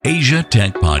Asia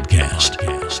Tech Podcast.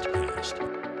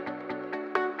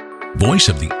 Voice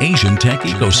of the Asian Tech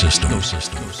Ecosystem.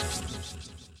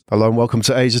 Hello and welcome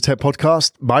to Asia Tech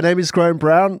Podcast. My name is Graham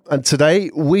Brown, and today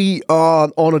we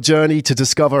are on a journey to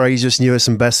discover Asia's newest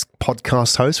and best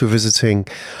podcast host. We're visiting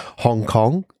Hong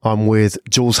Kong. I'm with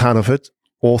Jules Hannaford,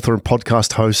 author and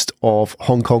podcast host of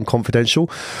Hong Kong Confidential,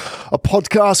 a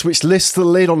podcast which lifts the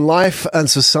lid on life and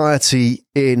society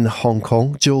in Hong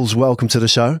Kong. Jules, welcome to the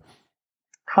show.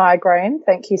 Hi, Graham.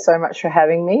 Thank you so much for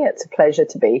having me. It's a pleasure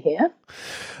to be here.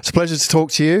 It's a pleasure to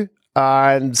talk to you.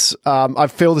 And I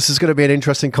feel this is going to be an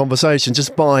interesting conversation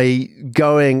just by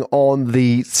going on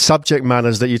the subject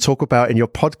matters that you talk about in your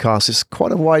podcast. It's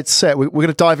quite a wide set. We're going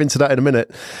to dive into that in a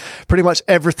minute. Pretty much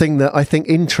everything that I think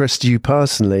interests you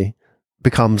personally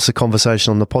becomes a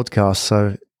conversation on the podcast.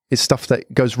 So it's stuff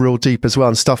that goes real deep as well,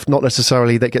 and stuff not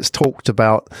necessarily that gets talked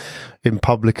about in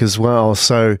public as well.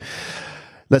 So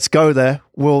let's go there.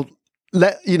 We'll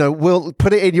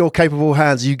put it in your capable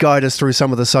hands. You guide us through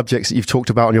some of the subjects that you've talked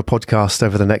about on your podcast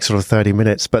over the next sort of 30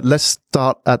 minutes. But let's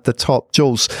start at the top.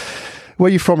 Jules, where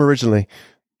are you from originally?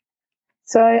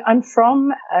 So I'm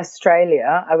from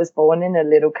Australia. I was born in a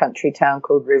little country town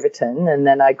called Riverton, and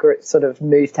then I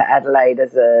moved to Adelaide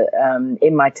as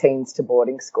in my teens to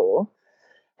boarding school.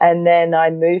 And then I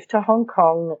moved to Hong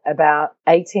Kong about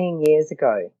 18 years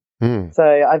ago. So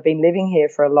I've been living here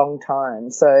for a long time.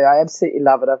 So I absolutely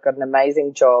love it. I've got an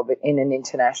amazing job in an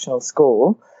international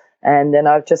school. And then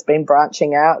I've just been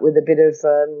branching out with a bit of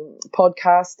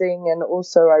podcasting, and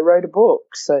also I wrote a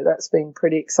book. So that's been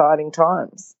pretty exciting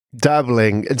times.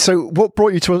 Dabbling. And so what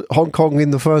brought you to Hong Kong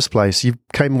in the first place? You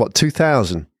came,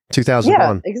 2000?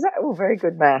 2001? Yeah, exactly. Well, very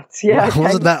good maths. Yeah,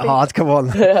 wasn't that hard? Come on.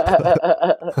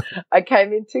 I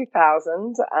came in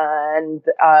 2000, and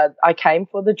I came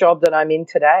for the job that I'm in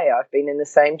today. I've been in the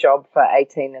same job for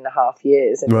 18 and a half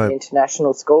years in an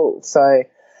international school. So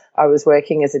I was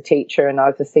working as a teacher, and I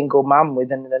was a single mum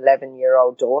with an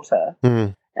 11-year-old daughter.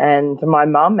 And my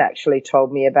mum actually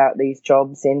told me about these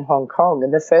jobs in Hong Kong.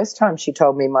 And the first time she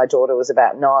told me, my daughter was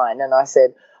about 9, and I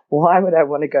said, why would I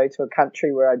want to go to a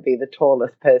country where I'd be the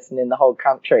tallest person in the whole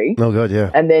country? Oh, God, yeah.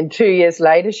 And then 2 years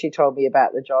later, she told me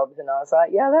about the jobs, and I was like,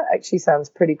 yeah, that actually sounds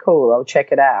pretty cool. I'll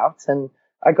check it out. And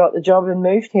I got the job and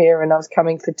moved here, and I was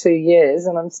coming for 2 years,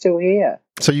 and I'm still here.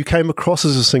 So you came across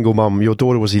as a single mum. Your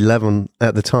daughter was 11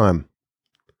 at the time.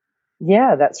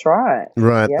 Yeah, that's right.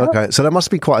 Right. Yep. Okay. So that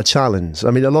must be quite a challenge. I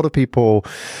mean, a lot of people,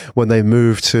 when they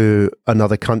move to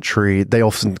another country, they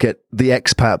often get the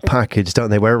expat package, don't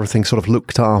they? Where everything's sort of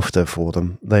looked after for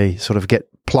them. They sort of get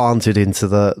planted into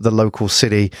the local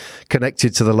city,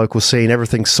 connected to the local scene,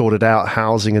 everything's sorted out,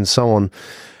 housing and so on.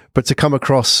 But to come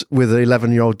across with an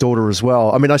 11-year-old daughter as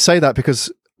well. I mean, I say that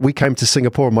because we came to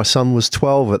Singapore and my son was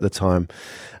 12 at the time.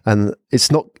 And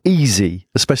it's not easy,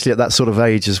 especially at that sort of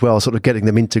age as well, sort of getting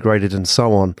them integrated and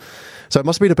so on. So it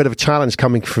must have been a bit of a challenge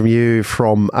coming from you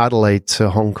from Adelaide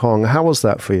to Hong Kong. How was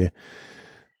that for you?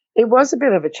 It was a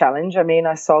bit of a challenge. I mean,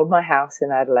 I sold my house in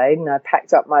Adelaide, and I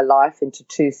packed up my life into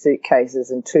 2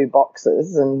 suitcases and 2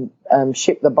 boxes, and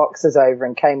shipped the boxes over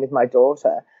and came with my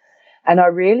daughter. And I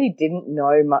really didn't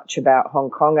know much about Hong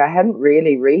Kong. I hadn't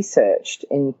really researched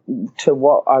into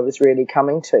what I was really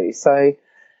coming to. So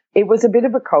it was a bit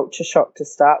of a culture shock to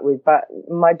start with, but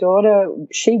my daughter,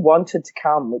 she wanted to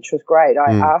come, which was great.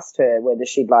 I asked her whether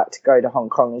she'd like to go to Hong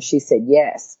Kong, and she said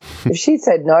yes. If she'd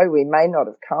said no, we may not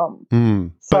have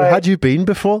come. But had you been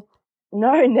before?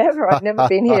 No, never. I've never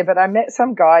been here, but I met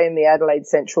some guy in the Adelaide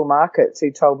Central Markets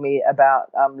who told me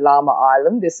about Llama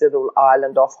Island, this little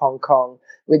island off Hong Kong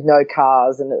with no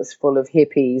cars, and it was full of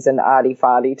hippies and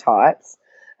arty-farty types.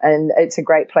 And it's a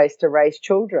great place to raise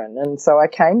children. And so I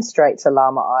came straight to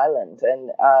Llama Island,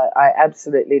 and I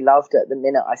absolutely loved it the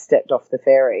minute I stepped off the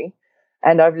ferry.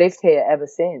 And I've lived here ever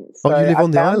since. Oh, so you live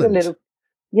on the island?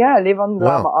 I live on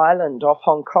Llama Island off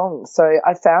Hong Kong. So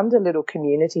I found a little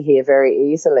community here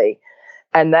very easily,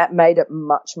 and that made it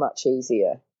much, much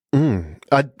easier.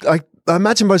 I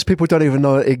imagine most people don't even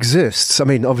know it exists. I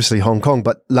mean, obviously Hong Kong,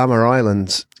 but Llama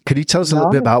Island. Could you tell us a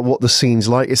little bit about what the scene's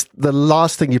like? It's the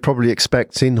last thing you probably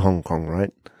expect in Hong Kong,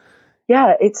 right?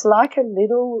 Yeah, it's like a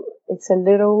little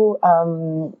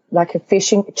like a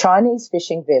Chinese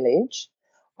fishing village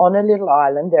on a little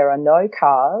island. There are no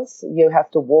cars. You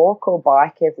have to walk or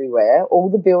bike everywhere.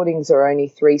 All the buildings are only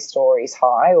 3 stories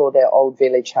high, or they're old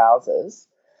village houses.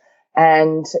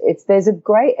 And there's a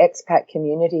great expat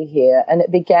community here, and it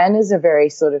began as a very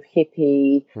sort of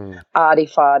hippie,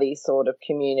 arty-farty sort of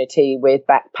community with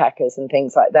backpackers and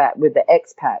things like that with the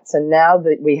expats. And now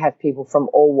that we have people from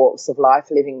all walks of life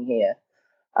living here,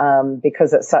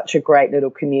 because it's such a great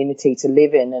little community to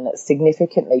live in, and it's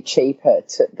significantly cheaper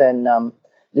than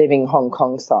living Hong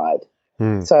Kong side.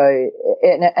 So,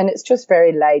 and it's just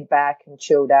very laid back and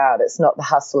chilled out. It's not the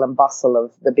hustle and bustle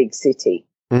of the big city.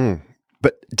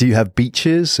 But do you have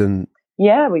beaches? And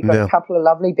yeah, we've got a couple of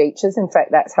lovely beaches. In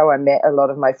fact, that's how I met a lot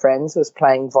of my friends, was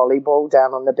playing volleyball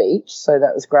down on the beach. So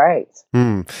that was great.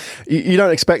 You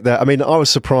don't expect that. I mean, I was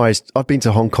surprised. I've been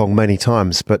to Hong Kong many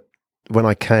times, but when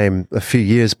I came a few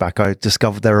years back, I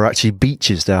discovered there were actually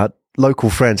beaches there. Local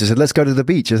friends, I said, let's go to the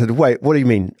beach. I said, wait, what do you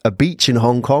mean? A beach in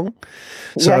Hong Kong?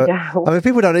 So, yeah. I mean,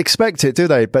 people don't expect it, do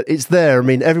they? But it's there. I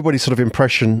mean, everybody's sort of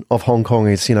impression of Hong Kong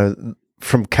is,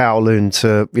 from Kowloon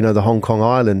to, the Hong Kong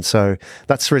Island. So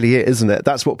that's really it, isn't it?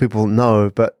 That's what people know.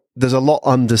 But there's a lot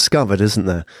undiscovered, isn't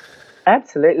there?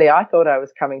 Absolutely. I thought I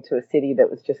was coming to a city that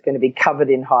was just going to be covered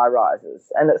in high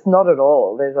rises. And it's not at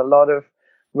all. There's a lot of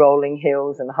rolling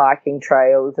hills and hiking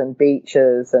trails and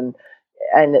beaches, and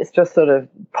it's just sort of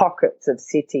pockets of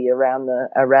city around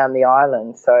the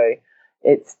island. So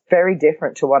it's very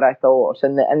different to what I thought.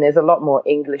 And there's a lot more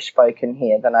English spoken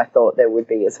here than I thought there would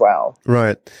be as well.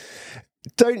 Right.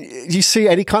 Don't you see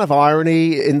any kind of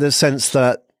irony in the sense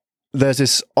that there's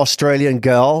this Australian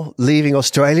girl leaving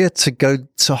Australia to go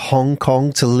to Hong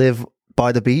Kong to live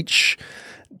by the beach?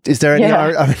 Is there any,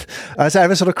 I mean, has that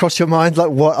ever sort of crossed your mind?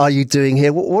 Like, what are you doing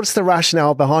here? What's the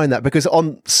rationale behind that? Because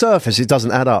on surface, it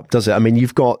doesn't add up, does it? I mean,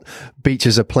 you've got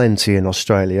beaches aplenty in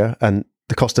Australia, and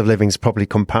the cost of living is probably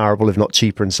comparable, if not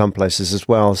cheaper in some places as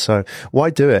well. So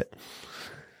why do it?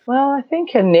 Well, I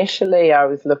think initially I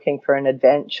was looking for an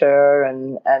adventure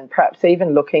and perhaps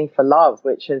even looking for love,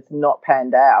 which has not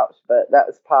panned out. But that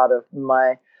was part of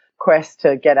my quest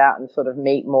to get out and sort of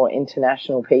meet more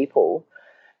international people.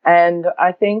 And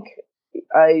I think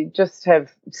I just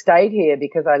have stayed here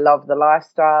because I love the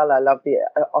lifestyle. I love the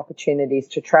opportunities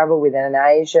to travel within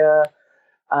Asia.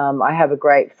 I have a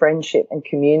great friendship and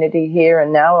community here.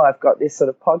 And now I've got this sort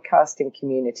of podcasting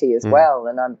community as well.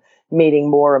 And I'm meeting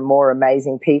more and more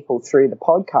amazing people through the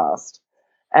podcast.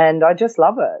 And I just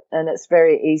love it. And it's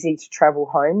very easy to travel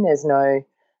home. There's no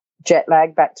jet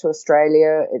lag back to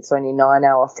Australia. It's only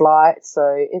 9-hour flight.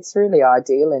 So it's really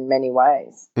ideal in many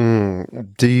ways.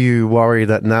 Do you worry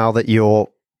that now that you're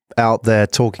out there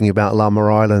talking about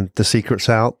Llama Island, the secret's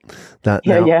out?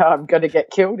 I'm going to get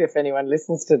killed if anyone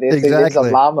listens to this. Exactly. Who lives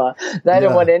on Llama. They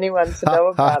don't want anyone to know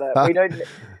about it. We don't.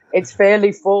 It's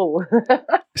fairly full.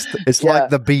 It's like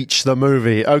The Beach, the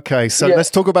movie. Okay, so let's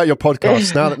talk about your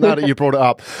podcast now that you brought it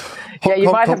up.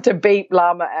 You might have to beep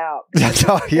Llama out.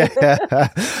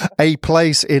 A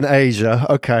place in Asia.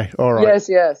 Okay, all right.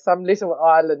 Yes. Some little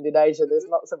island in Asia. There's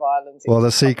lots of islands. Well,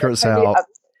 the secret's out.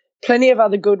 Plenty of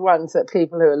other good ones that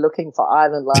people who are looking for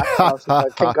island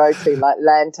lifestyles can go to, like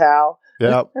Lantau.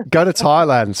 Yeah, go to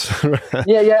Thailand.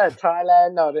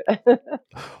 Thailand.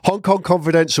 Hong Kong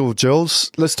Confidential,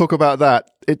 Jules. Let's talk about that.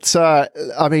 It's, I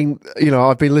mean,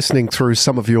 I've been listening through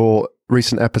some of your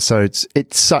recent episodes.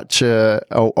 It's such a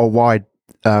wide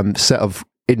set of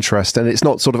interest, and it's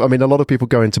not sort of, I mean, a lot of people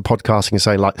go into podcasting and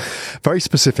say, like, very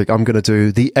specific, I'm going to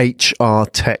do the HR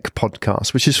tech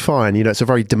podcast, which is fine. It's a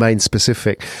very domain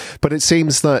specific, but it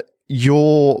seems that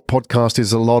your podcast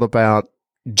is a lot about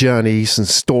journeys and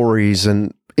stories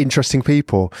and interesting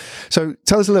people. So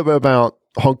tell us a little bit about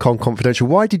Hong Kong Confidential.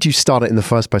 Why did you start it in the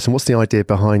first place, and what's the idea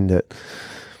behind it?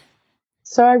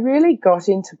 So I really got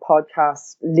into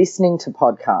podcasts, listening to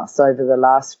podcasts over the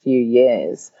last few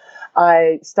years.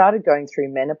 I started going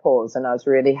through menopause and I was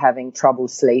really having trouble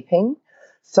sleeping.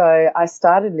 So I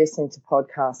started listening to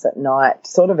podcasts at night,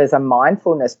 sort of as a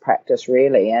mindfulness practice,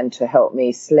 really, and to help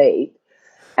me sleep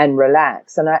and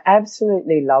relax. And I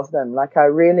absolutely love them. Like I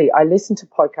listen to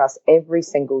podcasts every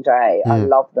single day. I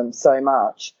love them so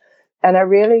much. And I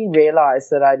really realized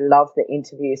that I love the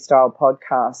interview style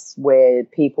podcasts where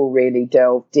people really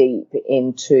delve deep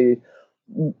into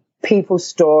people's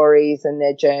stories and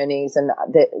their journeys and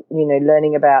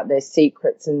learning about their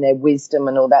secrets and their wisdom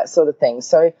and all that sort of thing.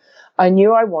 So I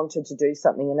knew I wanted to do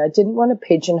something, and I didn't want to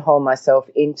pigeonhole myself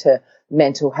into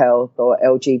mental health or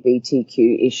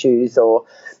LGBTQ issues or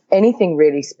anything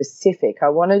really specific. I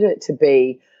wanted it to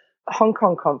be Hong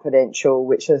Kong Confidential,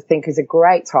 which I think is a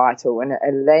great title, and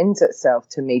it lends itself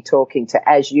to me talking to,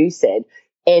 as you said,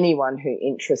 anyone who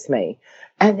interests me.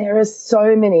 And there are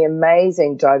so many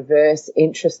amazing, diverse,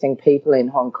 interesting people in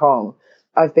Hong Kong.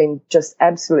 I've been just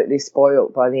absolutely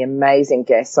spoiled by the amazing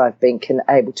guests I've been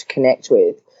able to connect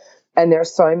with. And there are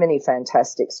so many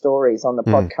fantastic stories on the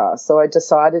podcast. So I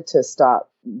decided to start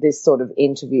this sort of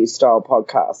interview style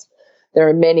podcast. there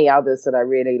are many others that I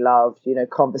really loved, you know,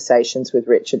 Conversations with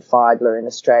Richard Feidler in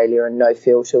Australia and No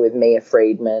Filter with Mia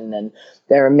Friedman. And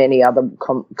there are many other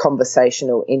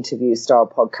conversational interview style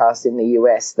podcasts in the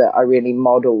US that I really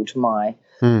modeled my,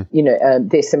 you know,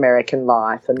 This American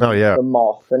Life and The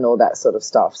Moth and all that sort of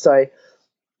stuff. So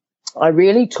I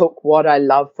really took what I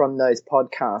loved from those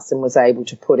podcasts and was able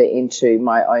to put it into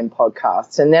my own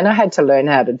podcasts. And then I had to learn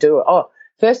how to do it. Oh,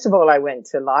 first of all, I went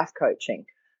to life coaching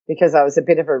because I was a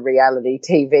bit of a reality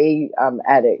TV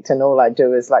addict, and all I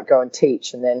do is like go and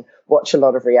teach and then watch a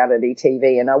lot of reality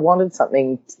TV. And I wanted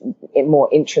something more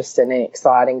interesting and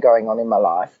exciting going on in my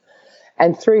life.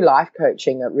 And through life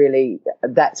coaching,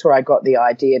 that's where I got the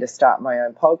idea to start my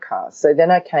own podcast. So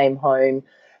then I came home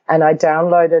and I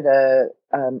downloaded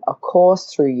a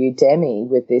course through Udemy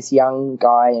with this young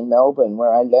guy in Melbourne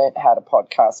where I learned how to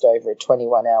podcast over a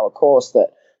 21-hour course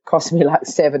that cost me like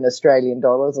 $7 Australian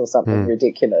or something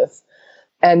ridiculous.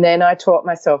 And then I taught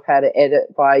myself how to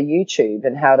edit via YouTube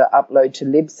and how to upload to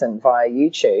Libsyn via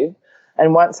YouTube.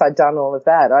 And once I'd done all of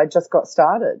that, I just got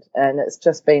started. And it's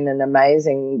just been an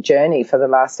amazing journey for the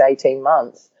last 18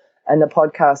 months. And the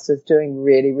podcast is doing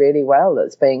really, really well.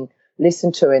 It's being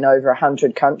listened to in over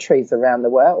 100 countries around the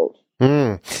world.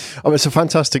 Oh, it's a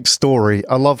fantastic story.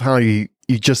 I love how you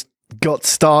just got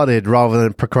started rather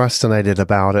than procrastinated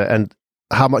about it, and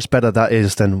how much better that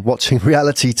is than watching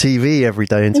reality TV every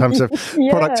day in terms of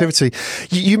productivity.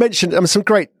 You mentioned some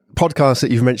great podcasts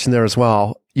that you've mentioned there as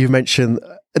well. You've mentioned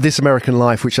This American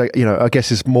Life, which I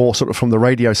guess is more sort of from the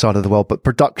radio side of the world, but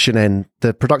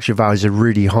the production values are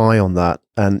really high on that,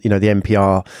 and the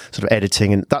NPR sort of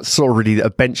editing, and that's sort of really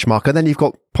a benchmark. And then you've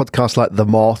got podcasts like The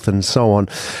Moth and so on.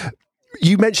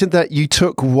 You mentioned that you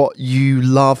took what you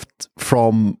loved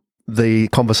from the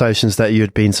conversations that you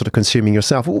had been sort of consuming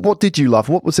yourself. What did you love?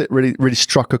 What was it really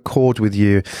struck a chord with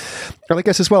you? And I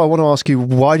guess as well, I want to ask you,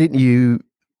 why didn't you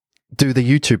do the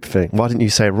YouTube thing? Why didn't you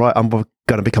say, right, I'm going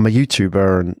to become a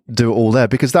YouTuber and do it all there?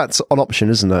 Because that's an option,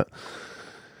 isn't it?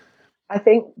 I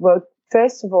think, well,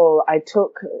 first of all, I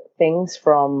took things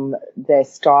from their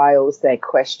styles, their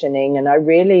questioning, and I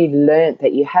really learnt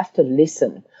that you have to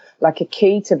listen. Like, a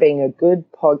key to being a good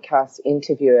podcast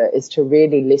interviewer is to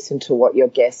really listen to what your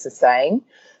guests are saying.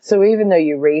 So even though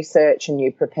you research and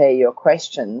you prepare your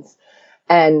questions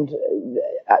and,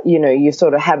 you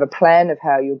sort of have a plan of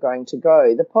how you're going to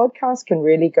go, the podcast can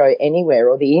really go anywhere,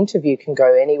 or the interview can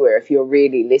go anywhere if you're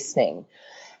really listening.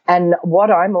 And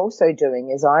what I'm also doing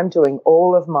is I'm doing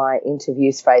all of my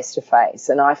interviews face to face.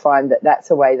 And I find that that's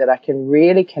a way that I can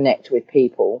really connect with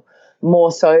people,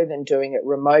 more so than doing it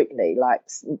remotely,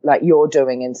 like you're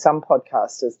doing and some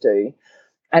podcasters do.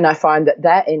 And I find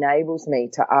that enables me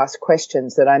to ask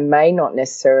questions that I may not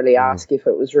necessarily ask if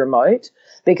it was remote,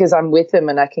 because I'm with them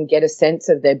and I can get a sense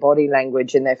of their body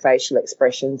language and their facial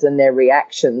expressions and their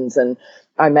reactions, and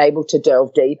I'm able to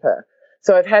delve deeper.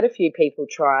 So I've had a few people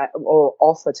try or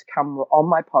offer to come on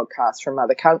my podcast from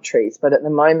other countries, but at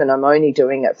the moment I'm only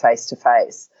doing it face to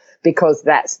face, because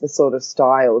that's the sort of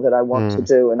style that I want to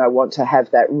do, and I want to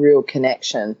have that real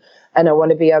connection, and I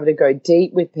want to be able to go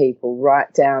deep with people,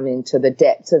 right down into the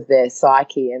depths of their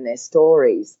psyche and their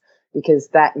stories, because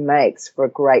that makes for a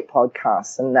great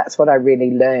podcast. And that's what I really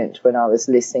learned when I was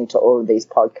listening to all of these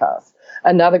podcasts.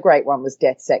 Another great one was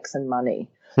Death, Sex and Money.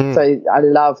 So I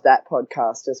love that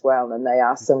podcast as well, and they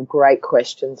asked some great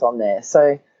questions on there.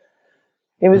 So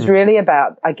it was really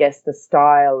about, I guess, the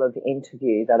style of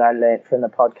interview that I learned from the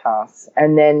podcast.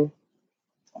 And then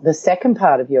the second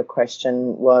part of your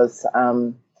question was,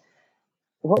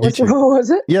 what was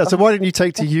it? Yeah, so why didn't you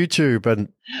take to YouTube and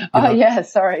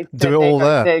sorry. do it all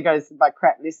there? There goes my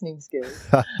crap listening skills.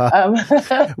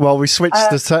 Well, we switched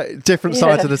the different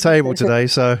sides of the table today,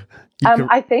 so...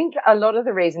 I think a lot of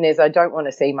the reason is I don't want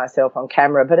to see myself on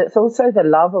camera, but it's also the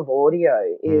love of audio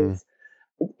is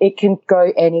it can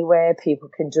go anywhere. People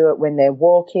can do it when they're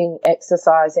walking,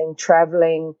 exercising,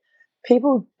 traveling.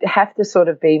 People have to sort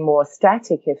of be more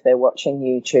static if they're watching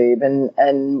YouTube,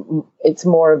 and it's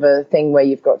more of a thing where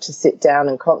you've got to sit down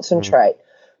and concentrate,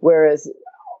 whereas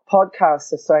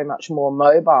podcasts are so much more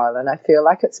mobile, and I feel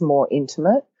like it's more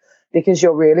intimate because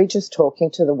you're really just talking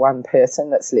to the one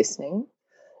person that's listening.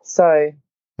 So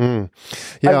I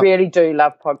really do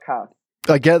love podcasts.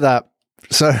 I get that.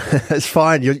 So it's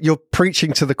fine. You're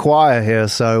preaching to the choir here,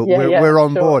 so we're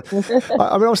on board.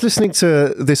 I was listening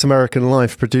to This American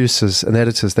Life producers and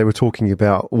editors. They were talking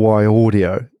about why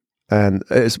audio, and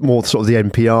it's more sort of the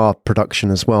NPR production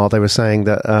as well. They were saying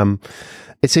that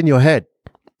it's in your head.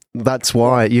 That's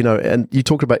why, and you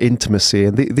talked about intimacy,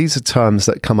 and these are terms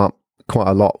that come up quite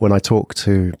a lot when I talk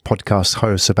to podcast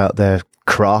hosts about their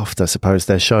craft, I suppose,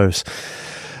 their shows.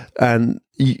 And,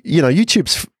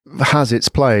 YouTube's has its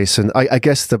place, and I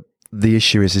guess the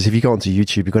issue is if you go onto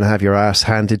YouTube, you're going to have your ass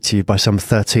handed to you by some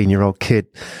 13-year-old kid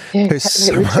who's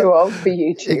too old for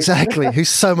YouTube. Exactly, who's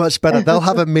so much better. They'll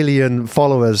have 1 million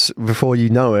followers before you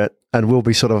know it, and we'll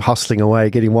be sort of hustling away,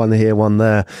 getting one here, one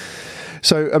there.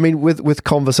 So, I mean, with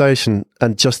conversation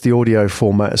and just the audio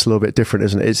format, it's a little bit different,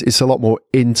 isn't it? It's a lot more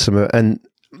intimate. And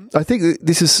I think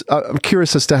this is, I'm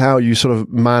curious as to how you sort of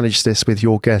manage this with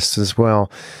your guests as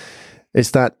well.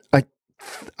 Is that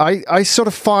I sort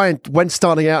of find when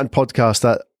starting out in podcasts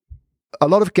that a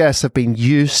lot of guests have been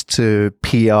used to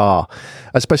PR,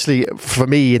 especially for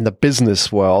me in the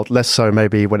business world, less so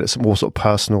maybe when it's more sort of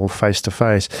personal, face to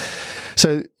face.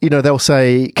 So, they'll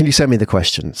say, can you send me the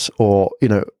questions? Or,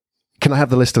 can I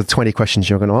have the list of 20 questions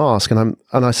you're going to ask? And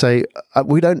I say,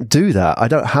 we don't do that. I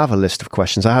don't have a list of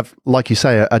questions. I have, like you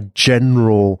say, a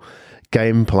general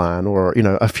game plan, or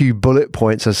a few bullet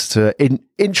points as to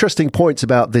interesting points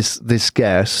about this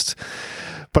guest.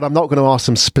 But I'm not going to ask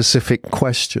them specific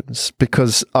questions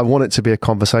because I want it to be a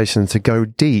conversation to go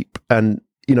deep and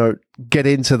get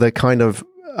into the kind of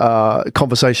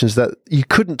conversations that you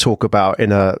couldn't talk about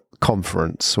in a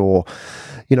conference. Or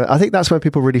I think that's when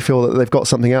people really feel that they've got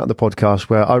something out of the podcast,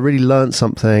 where I really learned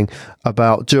something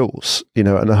about Jules, and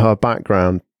her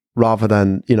background, rather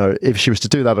than, if she was to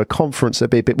do that at a conference, it'd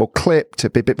be a bit more clipped,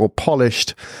 it'd be a bit more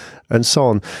polished, and so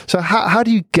on. So how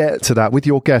do you get to that with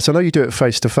your guests? I know you do it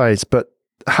face to face, but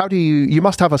how do you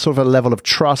must have a sort of a level of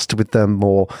trust with them,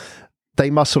 or they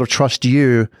must sort of trust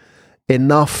you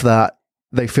enough that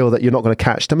they feel that you're not going to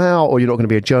catch them out, or you're not going to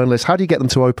be a journalist. How do you get them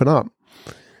to open up?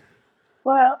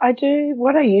 Well,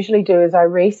 what I usually do is I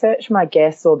research my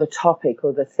guests or the topic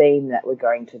or the theme that we're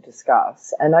going to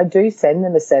discuss. And I do send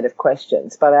them a set of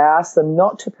questions, but I ask them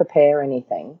not to prepare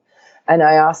anything. And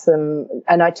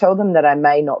I tell them that I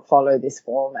may not follow this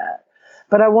format.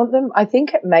 But I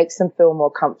think it makes them feel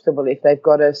more comfortable if they've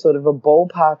got a sort of a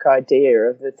ballpark idea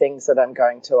of the things that I'm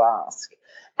going to ask.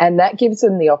 And that gives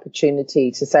them the opportunity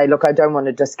to say, look, I don't want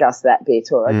to discuss that bit,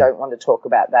 or I don't want to talk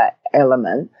about that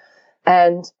element.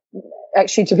 And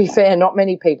actually, to be fair, not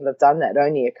many people have done that,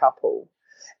 only a couple.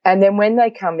 And then when they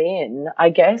come in, I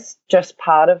guess just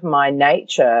part of my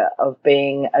nature of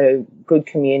being a good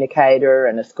communicator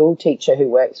and a school teacher who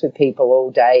works with people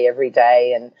all day, every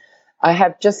day, and I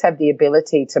have the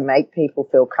ability to make people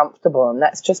feel comfortable, and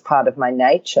that's just part of my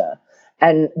nature.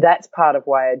 And that's part of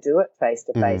why I do it face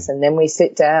to face. And then we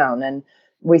sit down and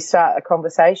we start a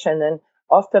conversation, and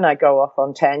often I go off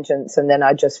on tangents, and then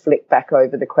I just flick back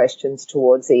over the questions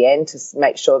towards the end to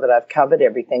make sure that I've covered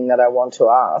everything that I want to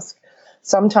ask.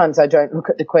 Sometimes I don't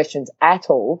look at the questions at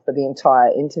all for the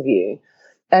entire interview.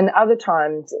 And other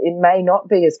times it may not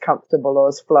be as comfortable or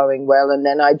as flowing well, and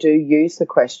then I do use the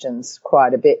questions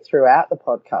quite a bit throughout the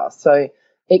podcast. So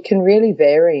it can really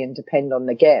vary and depend on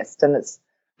the guest. And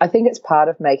I think it's part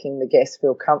of making the guest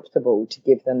feel comfortable to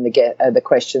give them the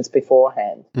questions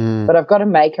beforehand. But I've got to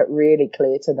make it really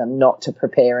clear to them not to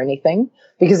prepare anything,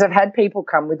 because I've had people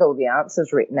come with all the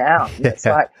answers written out. And it's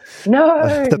like,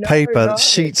 the paper,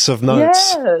 sheets of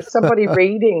notes. Yeah, somebody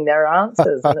reading their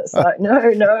answers. And it's like, no,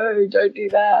 don't do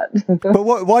that. But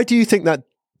why do you think that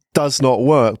does not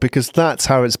work? Because that's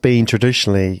how it's been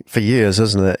traditionally for years,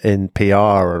 isn't it, in PR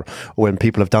or when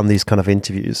people have done these kind of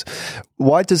interviews.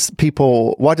 Why does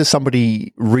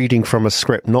somebody reading from a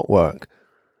script not work?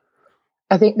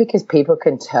 I think because people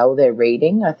can tell they're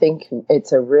reading. I think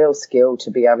it's a real skill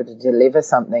to be able to deliver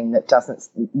something that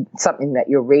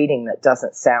you're reading that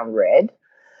doesn't sound read.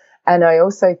 And I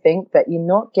also think that you're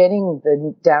not getting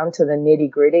down to the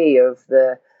nitty-gritty of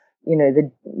the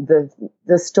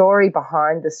story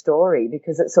behind the story,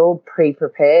 because it's all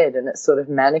pre-prepared and it's sort of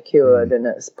manicured and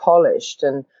it's polished,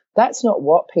 and that's not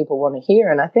what people want to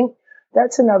hear. And I think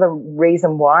that's another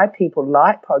reason why people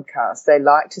like podcasts. They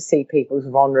like to see people's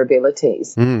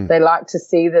vulnerabilities. They like to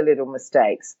see the little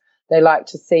mistakes. They like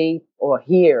to see, or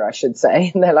hear, I should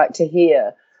say, they like to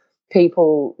hear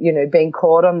people, being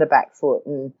caught on the back foot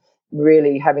and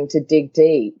really having to dig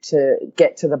deep to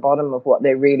get to the bottom of what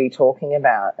they're really talking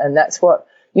about. And that's what,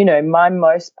 my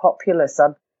most popular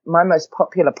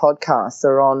podcasts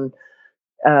are on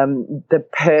the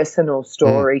personal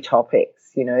story topics,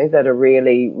 that are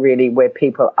really, really where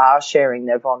people are sharing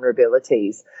their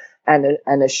vulnerabilities and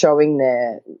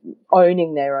are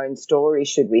owning their own story,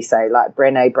 should we say, like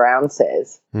Brené Brown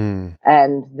says. And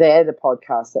they're the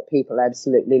podcasts that people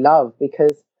absolutely love,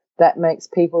 because that makes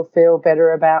people feel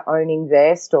better about owning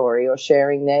their story or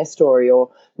sharing their story,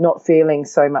 or not feeling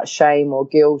so much shame or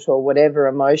guilt or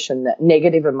whatever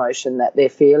negative emotion that they're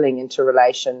feeling into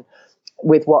relation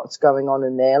with what's going on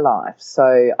in their life.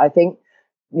 So I think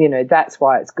that's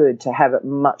why it's good to have it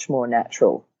much more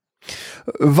natural.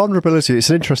 Vulnerability,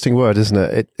 it's an interesting word, isn't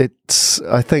it? It's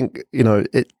I think,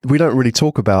 we don't really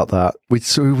talk about that. We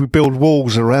build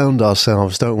walls around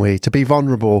ourselves, don't we? To be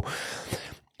vulnerable,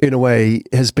 in a way,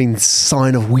 has been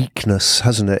sign of weakness,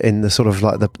 hasn't it? In the sort of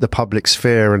like the public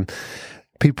sphere, and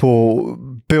people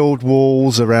build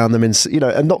walls around them,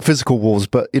 and not physical walls,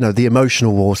 but, the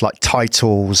emotional walls, like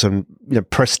titles and,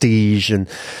 prestige. And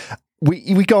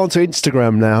we go onto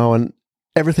Instagram now and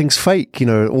everything's fake.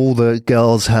 All the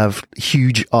girls have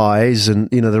huge eyes and,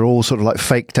 they're all sort of like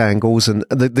faked angles, and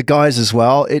the guys as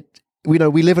well. We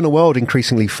live in a world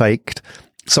increasingly faked.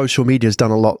 Social media has done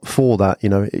a lot for that.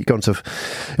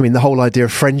 The whole idea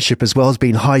of friendship as well has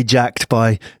been hijacked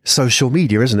by social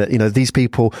media, isn't it? These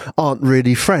people aren't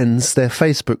really friends, they're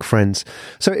Facebook friends.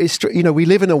 So it's, we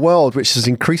live in a world which is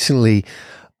increasingly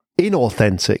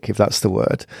inauthentic, if that's the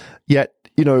word. Yet,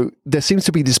 there seems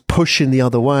to be this push in the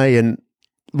other way. And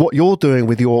what you're doing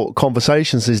with your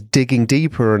conversations is digging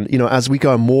deeper. And, as we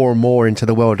go more and more into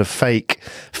the world of fake,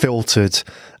 filtered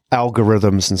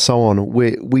algorithms and so on,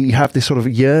 we have this sort of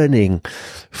yearning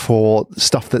for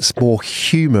stuff that's more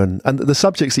human. And the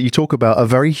subjects that you talk about are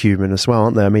very human as well,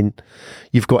 aren't they? I mean,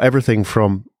 you've got everything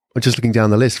from, just looking down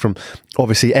the list, from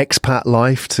obviously expat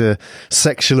life to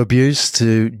sexual abuse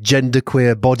to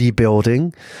genderqueer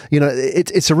bodybuilding.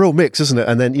 It's a real mix, isn't it?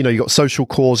 And then, you've got social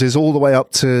causes all the way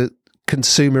up to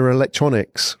consumer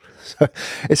electronics. So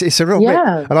it's a real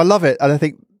mix. And I love it. And I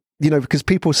think, because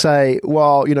people say,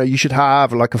 well, you should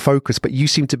have like a focus, but you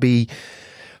seem to be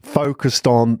focused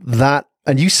on that.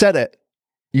 And you said it,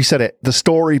 the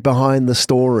story behind the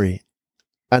story.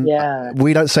 And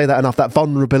we don't say that enough, that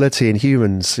vulnerability in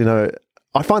humans.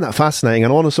 I find that fascinating.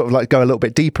 And I want to sort of like go a little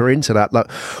bit deeper into that.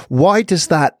 Like, why does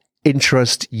that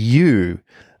interest you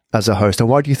as a host? And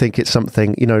why do you think it's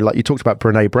something, like you talked about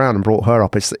Brené Brown and brought her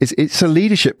up? It's a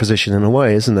leadership position in a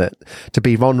way, isn't it? To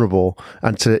be vulnerable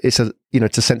and to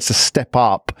step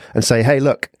up and say, hey,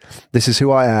 look, this is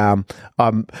who I am.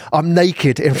 I'm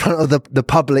naked in front of the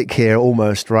public here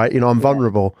almost, right? I'm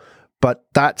vulnerable, but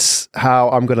that's how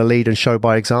I'm going to lead and show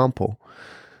by example.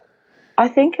 I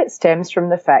think it stems from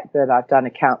the fact that I've done a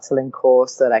counselling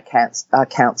course, that I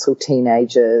counsel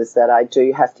teenagers, that I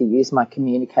do have to use my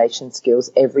communication skills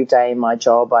every day in my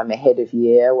job. I'm a head of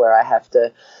year where I have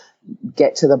to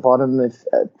get to the bottom of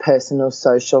personal,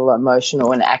 social,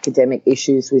 emotional and academic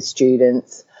issues with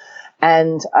students.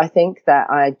 And I think that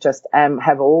I just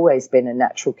have always been a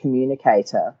natural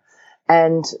communicator.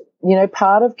 And,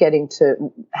 part of getting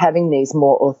to having these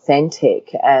more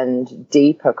authentic and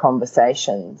deeper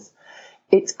conversations,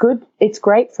 it's good. It's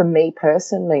great for me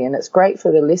personally, and it's great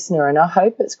for the listener, and I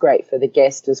hope it's great for the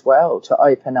guest as well to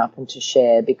open up and to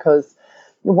share, because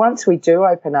once we do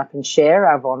open up and share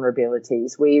our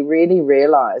vulnerabilities, we really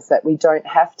realize that we don't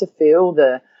have to feel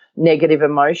the negative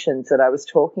emotions that I was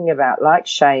talking about, like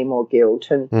shame or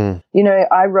guilt. And,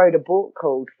 I wrote a book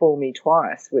called Fool Me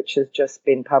Twice, which has just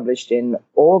been published in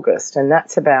August, and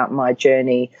that's about my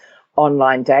journey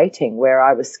online dating, where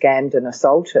I was scammed and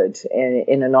assaulted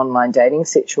in an online dating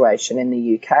situation in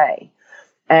the UK.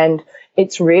 And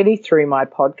it's really through my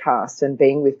podcast and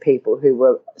being with people who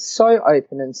were so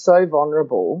open and so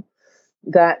vulnerable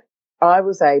that I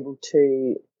was able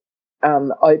to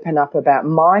open up about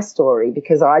my story,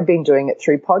 because I'd been doing it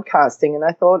through podcasting. And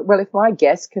I thought, well, if my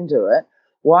guests can do it,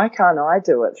 why can't I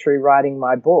do it through writing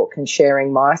my book and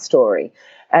sharing my story?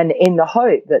 And in the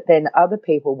hope that then other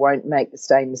people won't make the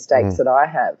same mistakes that I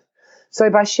have. So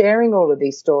by sharing all of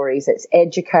these stories, it's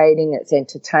educating, it's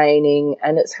entertaining,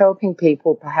 and it's helping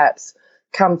people perhaps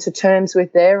come to terms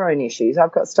with their own issues.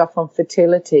 I've got stuff on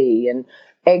fertility and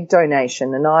egg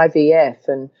donation and IVF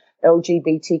and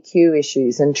LGBTQ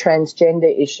issues and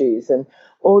transgender issues and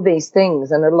all these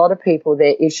things. And a lot of people,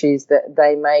 their issues that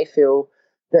they may feel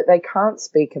that they can't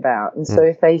speak about. And so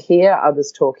if they hear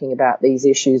others talking about these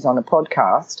issues on a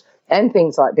podcast, and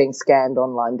things like being scammed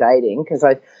online dating, because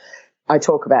I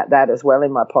talk about that as well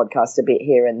in my podcast a bit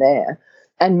here and there,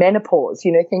 and menopause,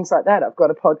 things like that. I've got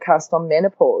a podcast on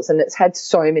menopause, and it's had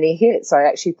so many hits. I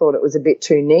actually thought it was a bit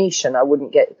too niche and I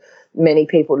wouldn't get many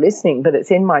people listening, but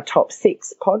it's in my top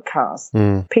 6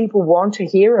 podcasts. People want to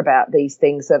hear about these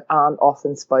things that aren't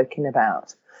often spoken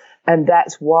about. And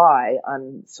that's why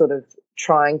I'm sort of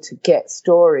trying to get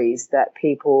stories that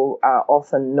people are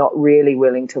often not really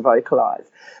willing to vocalize.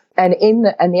 And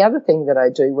the other thing that I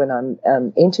do when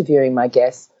I'm interviewing my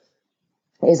guests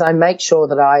is I make sure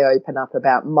that I open up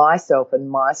about myself and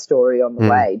my story on the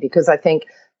way, because I think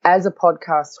as a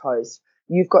podcast host,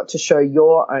 you've got to show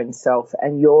your own self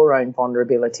and your own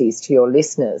vulnerabilities to your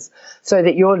listeners so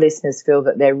that your listeners feel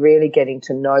that they're really getting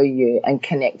to know you and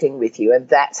connecting with you. And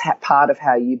that's part of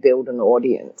how you build an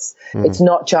audience. It's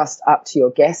not just up to your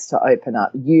guests to open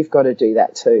up. You've got to do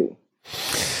that too.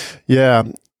 Yeah.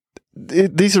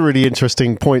 These are really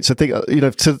interesting points. I think,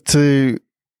 to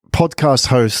podcast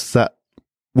hosts that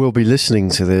will be listening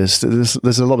to this,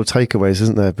 there's a lot of takeaways,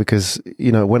 isn't there? Because,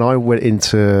 when I went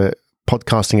into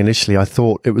podcasting initially, I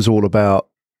thought it was all about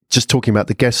just talking about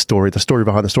the guest story, the story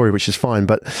behind the story, which is fine.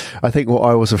 But I think what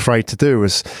I was afraid to do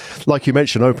was, like you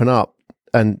mentioned, open up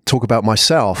and talk about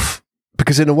myself.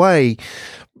 Because in a way,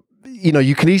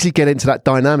 you can easily get into that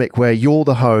dynamic where you're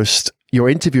the host, you're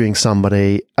interviewing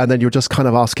somebody, and then you're just kind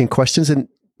of asking questions, and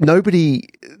nobody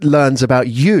learns about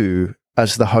you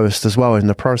as the host as well in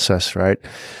the process, right?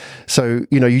 So,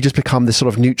 you just become this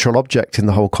sort of neutral object in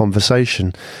the whole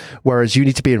conversation, whereas you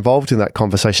need to be involved in that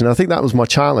conversation. And I think that was my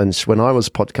challenge when I was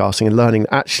podcasting and learning,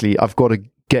 actually, I've got to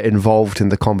get involved in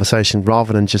the conversation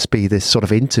rather than just be this sort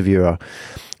of interviewer.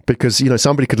 Because,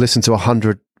 somebody could listen to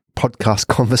 100 podcast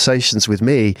conversations with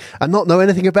me and not know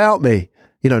anything about me.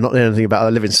 Not know anything about I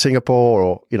live in Singapore,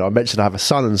 or, I mentioned I have a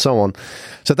son and so on.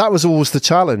 So that was always the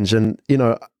challenge. And,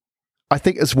 I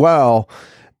think as well,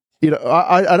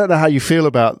 I don't know how you feel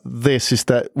about this, is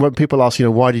that when people ask,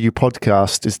 why did you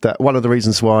podcast, is that one of the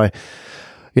reasons why,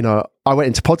 I went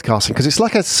into podcasting, because it's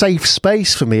like a safe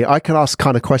space for me. I can ask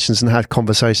kind of questions and have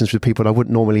conversations with people I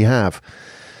wouldn't normally have.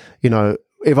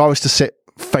 If I was to sit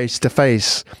face to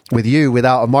face with you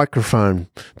without a microphone,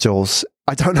 Jules,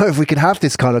 I don't know if we could have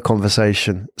this kind of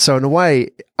conversation. So in a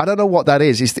way, I don't know what that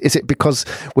is. Is it because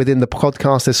within the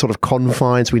podcast there's sort of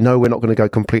confines? We know we're not going to go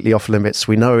completely off limits.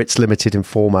 We know it's limited in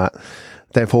format.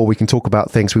 Therefore, we can talk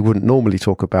about things we wouldn't normally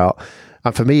talk about.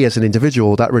 And for me as an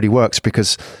individual, that really works,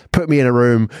 because put me in a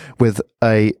room with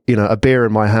a beer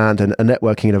in my hand and a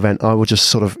networking event, I will just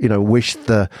sort of, wish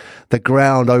the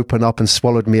ground opened up and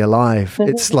swallowed me alive.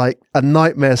 It's like a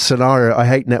nightmare scenario. I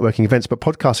hate networking events, but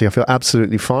podcasting I feel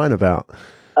absolutely fine about.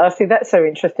 Oh, see, that's so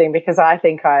interesting, because I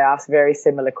think I ask very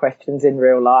similar questions in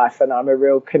real life, and I'm a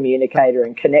real communicator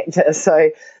and connector. So,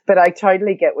 but I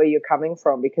totally get where you're coming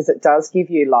from, because it does give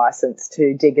you license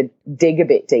to dig a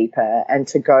bit deeper and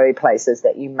to go places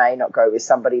that you may not go with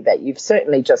somebody that you've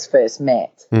certainly just first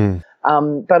met.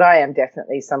 But I am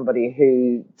definitely somebody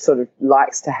who sort of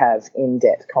likes to have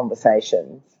in-depth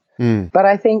conversations. But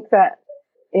I think that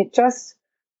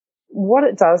what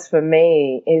it does for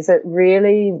me is it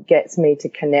really gets me to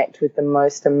connect with the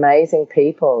most amazing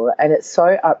people, and it's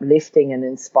so uplifting and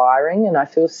inspiring, and I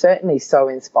feel certainly so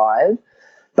inspired.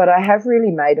 But I have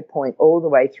really made a point all the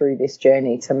way through this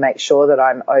journey to make sure that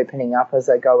I'm opening up as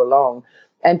I go along.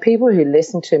 And people who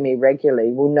listen to me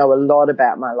regularly will know a lot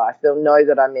about my life. They'll know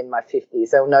that I'm in my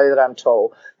 50s. They'll know that I'm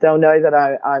tall. They'll know that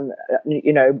I'm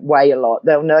weigh a lot.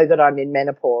 They'll know that I'm in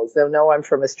menopause. They'll know I'm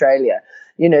from Australia.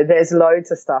 There's loads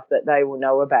of stuff that they will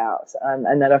know about,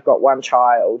 and that I've got one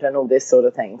child and all this sort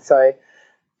of thing. So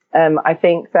I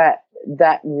think that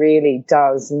really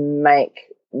does make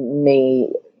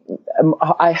me,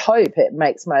 I hope it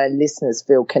makes my listeners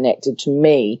feel connected to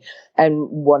me and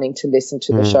wanting to listen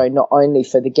to the show, not only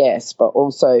for the guests, but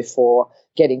also for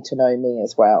getting to know me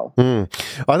as well.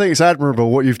 I think it's admirable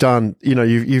what you've done.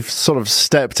 You've sort of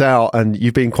stepped out, and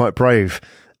you've been quite brave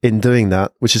in doing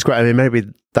that, which is great. I mean, maybe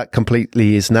that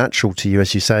completely is natural to you,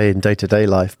 as you say, in day-to-day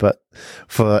life, but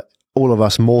for all of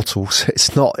us mortals,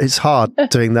 it's not. It's hard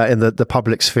doing that in the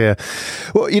public sphere.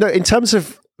 Well, in terms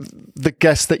of the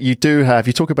guests that you do have,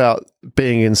 you talk about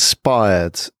being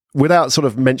inspired without sort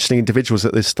of mentioning individuals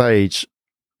at this stage.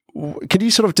 Can you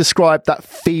sort of describe that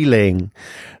feeling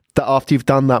that after you've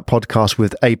done that podcast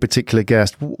with a particular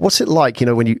guest, what's it like,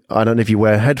 when I don't know if you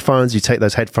wear headphones, you take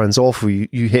those headphones off, or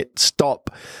you hit stop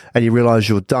and you realize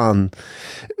you're done.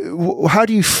 How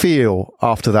do you feel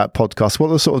after that podcast?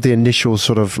 What are sort of the initial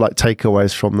sort of like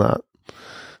takeaways from that?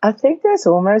 I think there's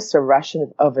almost a rush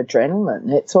of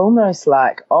adrenaline. It's almost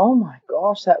like, oh my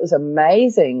gosh, that was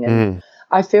amazing. And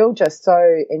I feel just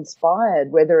so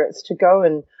inspired, whether it's to go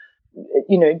and,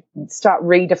 start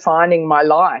redefining my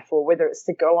life, or whether it's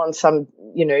to go on some,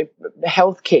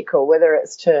 health kick, or whether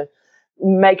it's to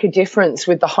make a difference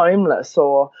with the homeless,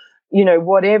 or,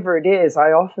 whatever it is.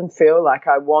 I often feel like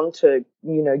I want to,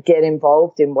 get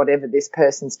involved in whatever this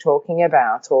person's talking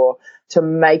about, or to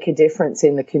make a difference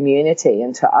in the community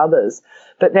and to others.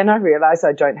 But then I realize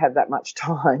I don't have that much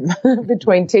time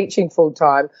between teaching full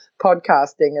time,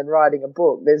 podcasting, and writing a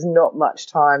book. There's not much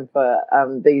time for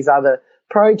these other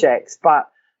projects. But,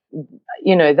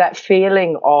 that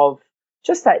feeling of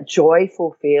just that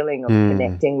joyful feeling of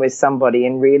connecting with somebody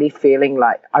and really feeling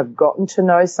like I've gotten to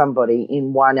know somebody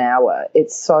in 1 hour.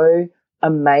 It's so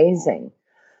amazing.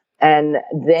 And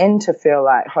then to feel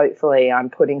like hopefully I'm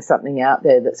putting something out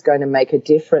there that's going to make a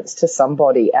difference to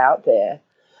somebody out there.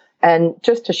 And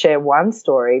just to share one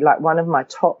story, like one of my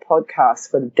top podcasts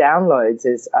for downloads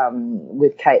is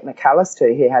with Kate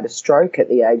McAllister, who had a stroke at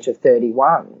the age of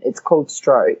 31. It's called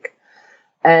Stroke.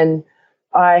 And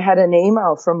I had an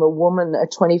email from a woman, a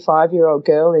 25-year-old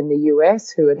girl in the US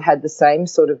who had had the same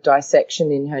sort of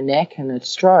dissection in her neck and a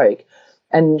stroke.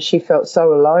 And she felt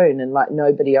so alone and like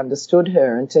nobody understood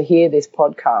her. And to hear this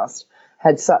podcast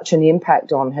had such an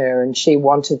impact on her. And she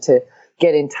wanted to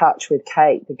get in touch with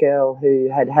Kate, the girl who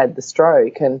had had the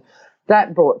stroke. And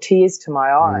that brought tears to my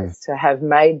eyes. To have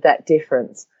made that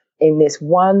difference in this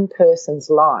one person's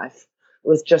life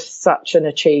was just such an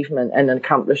achievement and an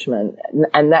accomplishment.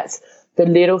 And that's the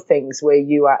little things where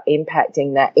you are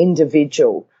impacting that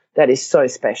individual that is so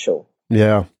special.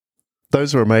 Yeah.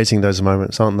 Those are amazing, those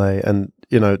moments, aren't they? And,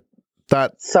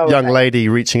 that young lady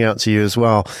reaching out to you as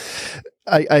well.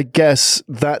 I guess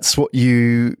that's what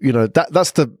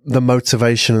that's the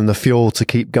motivation and the fuel to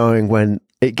keep going when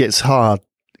it gets hard,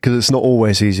 because it's not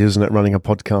always easy, isn't it, running a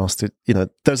podcast?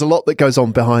 There's a lot that goes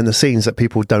on behind the scenes that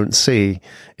people don't see.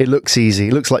 It looks easy.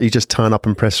 It looks like you just turn up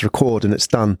and press record and it's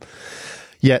done.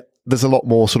 Yet there's a lot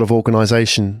more sort of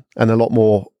organization and a lot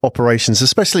more operations,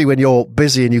 especially when you're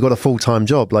busy and you've got a full-time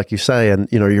job, like you say,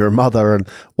 and, you're a mother and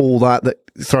all that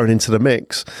thrown into the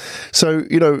mix. So,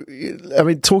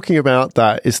 talking about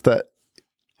that is that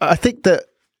I think that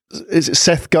is it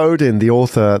Seth Godin, the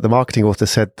author, the marketing author,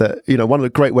 said that, one of the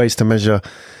great ways to measure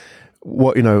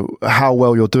what, how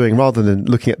well you're doing rather than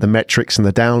looking at the metrics and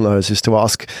the downloads is to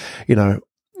ask,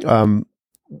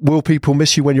 will people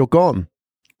miss you when you're gone?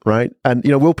 Right. And,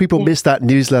 will people miss that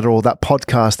newsletter or that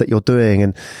podcast that you're doing?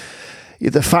 And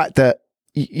the fact that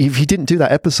if you didn't do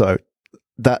that episode,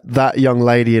 that young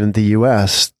lady in the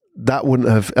US, that wouldn't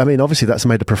have, obviously that's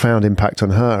made a profound impact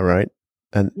on her. Right.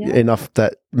 And enough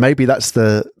that maybe that's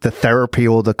the therapy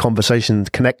or the conversation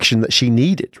connection that she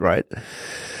needed. Right.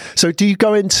 So do you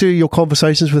go into your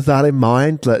conversations with that in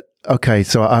mind? That, okay,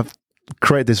 so I've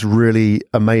created this really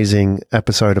amazing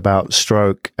episode about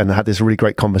stroke and had this really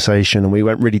great conversation, and we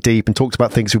went really deep and talked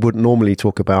about things we wouldn't normally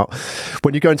talk about.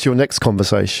 When you go into your next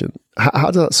conversation, how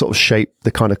does that sort of shape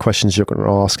the kind of questions you're going to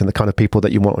ask and the kind of people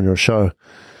that you want on your show?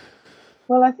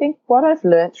 Well, I think what I've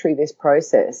learned through this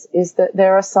process is that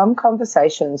there are some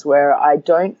conversations where I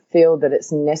don't feel that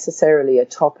it's necessarily a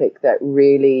topic that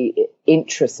really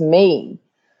interests me,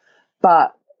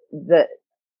 but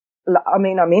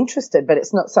I'm interested, but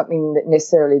it's not something that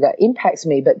necessarily that impacts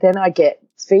me. But then I get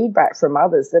feedback from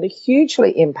others that are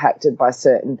hugely impacted by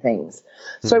certain things.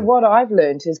 So what I've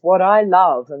learned is what I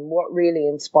love and what really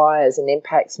inspires and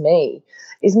impacts me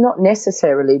is not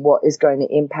necessarily what is going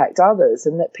to impact others,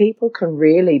 and that people can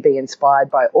really be inspired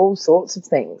by all sorts of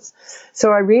things.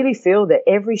 So I really feel that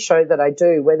every show that I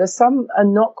do, whether some are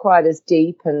not quite as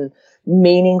deep and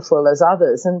meaningful as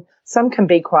others, and some can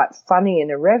be quite funny and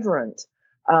irreverent,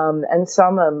 and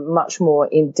some are much more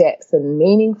in-depth and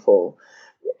meaningful.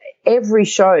 Every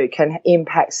show can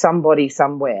impact somebody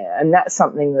somewhere, and that's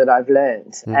something that I've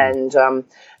learned.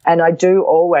 And I do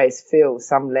always feel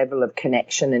some level of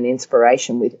connection and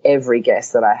inspiration with every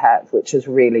guest that I have, which is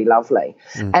really lovely.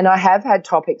 And I have had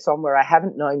topics on where I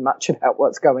haven't known much about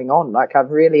what's going on. Like,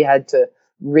 I've really had to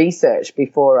research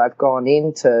before I've gone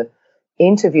in to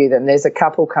interview them. There's a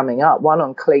couple coming up, one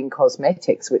on clean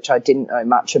cosmetics, which I didn't know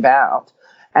much about,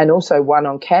 and also one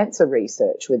on cancer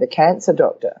research with a cancer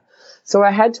doctor. So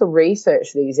I had to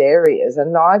research these areas,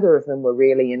 and neither of them were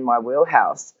really in my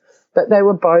wheelhouse, but they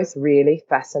were both really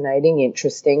fascinating,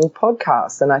 interesting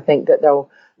podcasts, and I think that they'll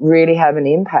really have an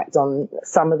impact on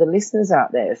some of the listeners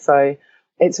out there. So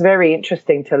it's very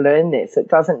interesting to learn this. It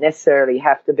doesn't necessarily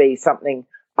have to be something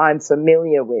I'm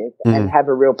familiar with and have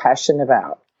a real passion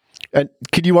about. And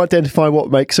can you identify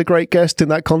what makes a great guest in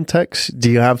that context? Do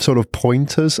you have sort of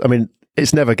pointers? I mean,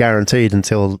 it's never guaranteed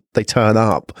until they turn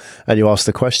up and you ask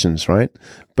the questions, right?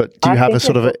 But do you have a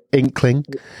sort of an inkling?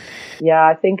 Yeah,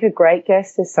 I think a great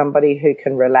guest is somebody who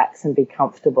can relax and be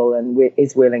comfortable and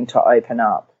is willing to open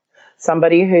up.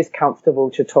 Somebody who's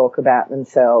comfortable to talk about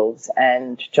themselves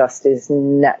and just is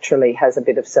naturally has a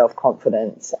bit of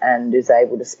self-confidence and is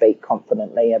able to speak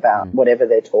confidently about whatever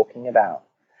they're talking about.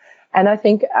 And I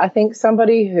think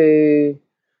somebody who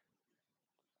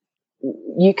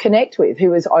you connect with,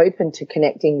 who is open to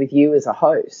connecting with you as a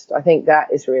host. I think that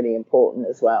is really important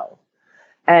as well.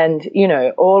 And, you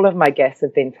know, all of my guests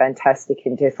have been fantastic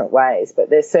in different ways,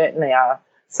 but there certainly are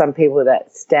some people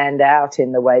that stand out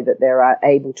in the way that they're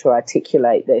able to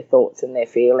articulate their thoughts and their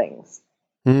feelings.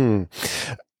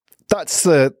 That's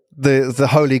the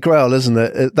holy grail, isn't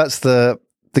it? That's the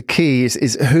key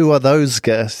is who are those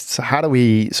guests? How do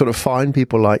we sort of find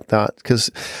people like that? Because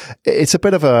it's a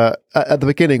bit of at the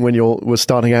beginning when we're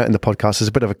starting out in the podcast, it's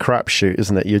a bit of a crapshoot,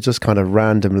 isn't it? You're just kind of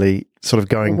randomly sort of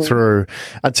going through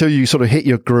until you sort of hit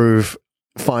your groove,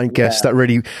 find guests that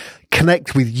really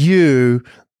connect with you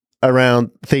around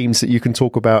themes that you can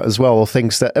talk about as well, or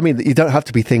things that, I mean, you don't have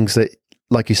to be things that,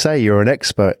 like you say, you're an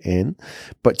expert in,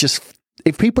 but just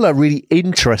if people are really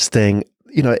interesting,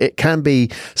 you know, it can be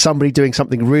somebody doing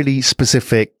something really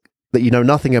specific that you know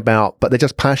nothing about, but they're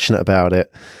just passionate about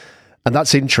it. And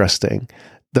that's interesting.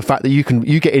 The fact that you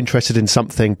get interested in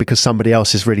something because somebody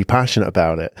else is really passionate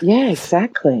about it. Yeah,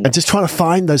 exactly. And just trying to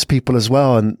find those people as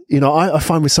well. And, you know, I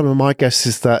find with some of my guests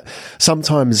is that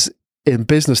sometimes in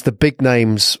business, the big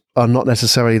names are not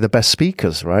necessarily the best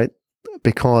speakers, right?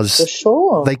 Because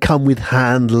they come with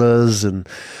handlers and,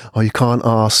 you can't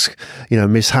ask, you know,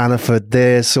 Miss Hannaford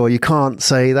this, or you can't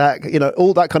say that, you know,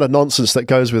 all that kind of nonsense that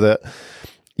goes with it.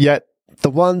 Yet the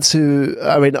ones who,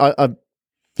 I mean, I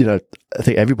you know, I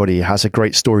think everybody has a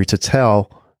great story to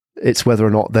tell. It's whether or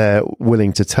not they're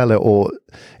willing to tell it, or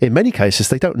in many cases,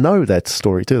 they don't know their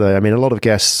story, do they? I mean, a lot of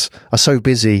guests are so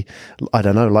busy, I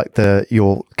don't know, like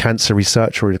your cancer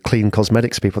researcher or your clean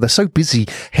cosmetics people, they're so busy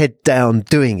head down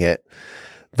doing it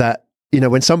that, you know,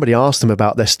 when somebody asks them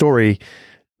about their story,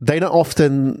 they don't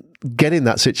often get in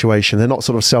that situation. They're not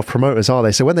sort of self-promoters, are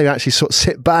they? So when they actually sort of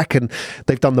sit back and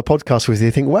they've done the podcast with you,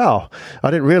 they think, wow, I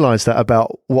didn't realize that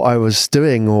about what I was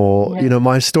doing or, you know,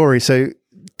 my story. So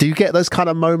do you get those kind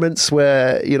of moments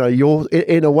where, you know, you're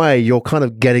in a way, you're kind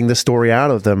of getting the story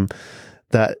out of them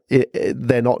that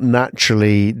they're not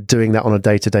naturally doing that on a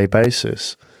day-to-day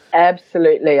basis?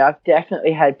 Absolutely. I've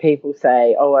definitely had people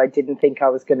say, oh, I didn't think I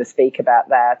was going to speak about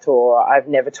that, or I've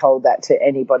never told that to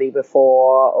anybody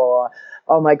before, or,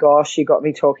 oh my gosh, you got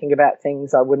me talking about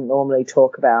things I wouldn't normally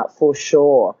talk about, for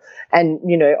sure. And,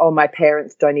 you know, oh, my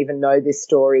parents don't even know this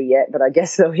story yet, but I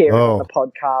guess they'll hear it on the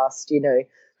podcast. You know,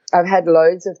 I've had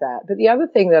loads of that. But the other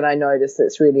thing that I notice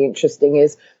that's really interesting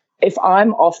is if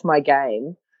I'm off my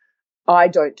game, I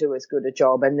don't do as good a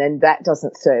job, and then that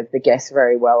doesn't serve the guest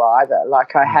very well either.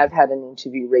 Like I have had an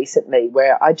interview recently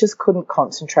where I just couldn't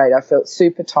concentrate. I felt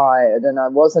super tired and I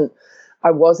wasn't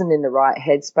in the right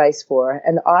headspace for it,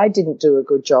 and I didn't do a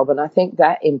good job, and I think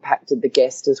that impacted the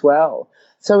guest as well.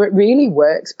 So it really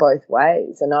works both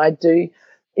ways, and I do,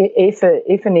 if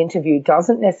an interview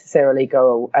doesn't necessarily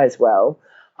go as well,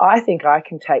 I think I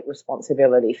can take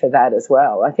responsibility for that as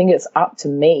well. I think it's up to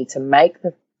me to make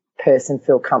the person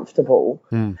feel comfortable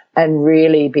and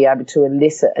really be able to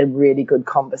elicit a really good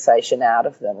conversation out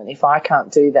of them. And if I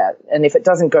can't do that, and if it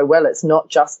doesn't go well, it's not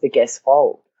just the guest's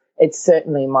fault. It's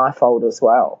certainly my fault as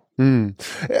well.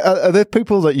 Are there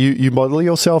people that you model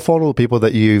yourself on, or people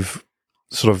that you've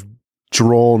sort of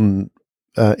drawn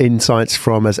insights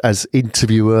from as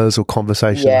interviewers or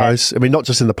conversation hosts? I mean, not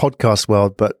just in the podcast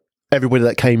world, but everybody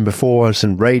that came before us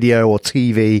in radio or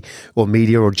TV or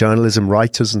media or journalism,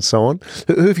 writers and so on.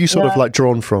 Who have you sort of like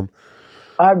drawn from?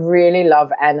 I really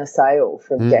love Anna Sale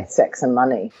from Death, Sex and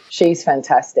Money. She's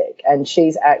fantastic, and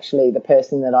she's actually the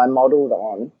person that I modelled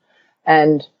on.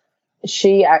 And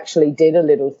she actually did a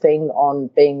little thing on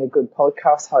being a good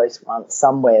podcast host once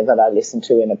somewhere that I listened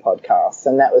to in a podcast,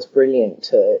 and that was brilliant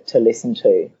to listen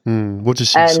to. What does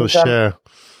she sort of share?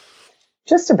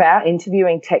 Just about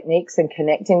interviewing techniques and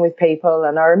connecting with people.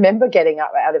 And I remember getting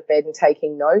up out of bed and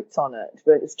taking notes on it,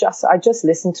 but I just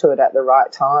listened to it at the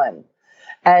right time.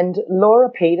 And Laura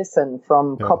Peterson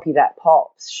from Copy That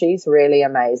Pops, she's really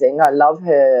amazing. I love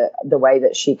her, the way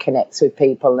that she connects with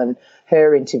people and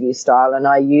her interview style. And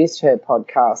I used her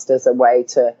podcast as a way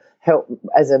to help,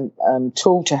 as a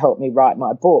tool to help me write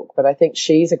my book. But I think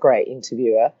she's a great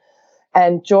interviewer.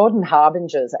 And Jordan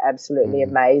Harbinger's absolutely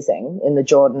amazing in the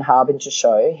Jordan Harbinger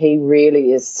show. He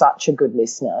really is such a good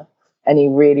listener, and he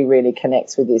really, really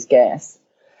connects with his guests.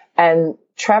 And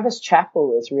Travis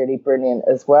Chappell is really brilliant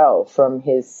as well from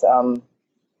his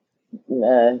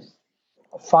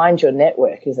Find Your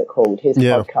Network, is it called, his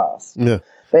podcast. Yeah.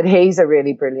 But he's a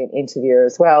really brilliant interviewer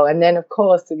as well. And then, of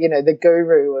course, you know, the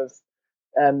guru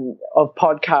of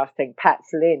podcasting, Pat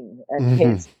Flynn, and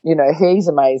he's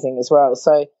amazing as well.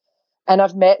 So, and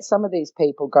I've met some of these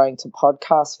people going to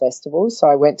podcast festivals. So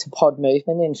I went to Pod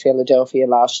Movement in Philadelphia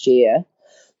last year,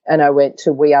 and I went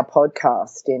to We Are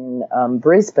Podcast in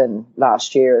Brisbane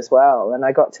last year as well. And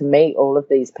I got to meet all of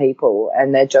these people,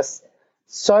 and they're just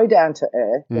so down to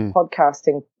earth. The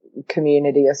podcasting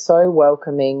community are so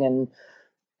welcoming,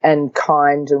 and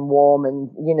kind and warm, and,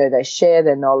 you know, they share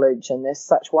their knowledge, and they're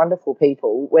such wonderful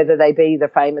people, whether they be the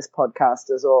famous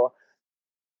podcasters or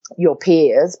your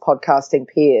peers, podcasting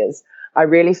peers. I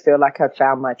really feel like I've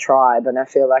found my tribe, and I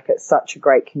feel like it's such a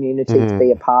great community to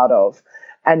be a part of.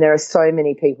 And there are so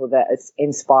many people that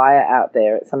inspire out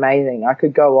there. It's amazing. I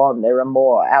could go on. There are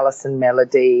more. Alison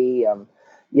Melody.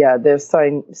 There's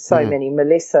so many.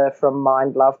 Melissa from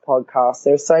Mind Love Podcast.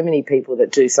 There are so many people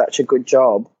that do such a good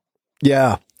job.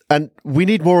 Yeah. And we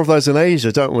need more of those in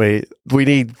Asia, don't we? We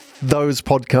need those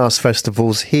podcast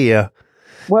festivals here.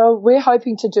 Well, we're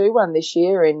hoping to do one this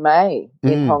year in May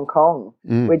in Hong Kong.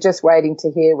 We're just waiting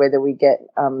to hear whether we get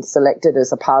selected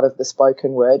as a part of the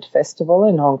Spoken Word Festival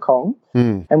in Hong Kong.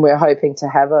 And we're hoping to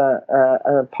have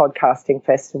a podcasting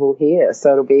festival here.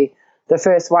 So it'll be the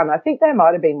first one. I think there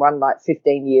might have been one like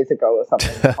 15 years ago or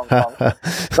something in Hong Kong.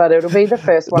 But it'll be the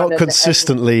first one. Not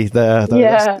consistently there, though.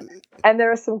 Yeah. And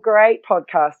there are some great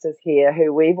podcasters here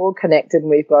who we've all connected, and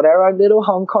we've got our own little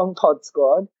Hong Kong pod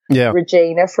squad. Yeah.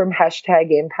 Regina from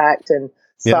 #Impact, and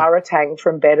Sarah Tang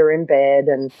from Better in Bed,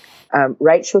 and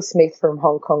Rachel Smith from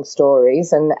Hong Kong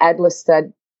Stories, and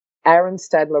Aaron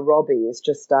Stadler-Robbie is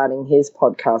just starting his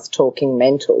podcast, Talking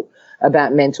Mental,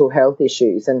 about mental health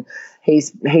issues. And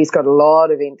he's got a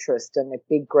lot of interest and a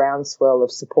big groundswell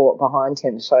of support behind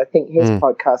him. So I think his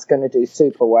podcast is going to do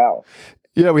super well.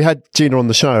 Yeah, we had Gina on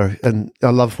the show, and I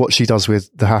love what she does with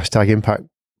the #Impact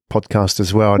podcast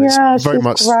as well. And it's very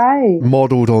much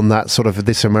modelled on that sort of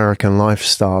This American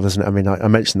Lifestyle, isn't it? I mean, I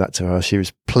mentioned that to her. She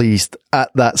was pleased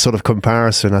at that sort of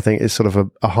comparison. I think it's sort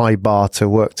of a high bar to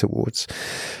work towards.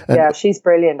 Yeah, she's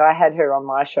brilliant. I had her on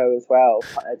my show as well.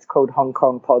 It's called Hong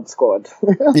Kong Pod Squad.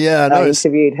 Yeah, I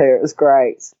interviewed her. It was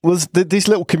great. Well, these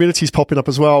little communities popping up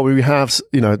as well. We have,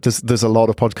 you know, there's a lot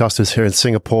of podcasters here in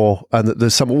Singapore, and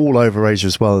there's some all over Asia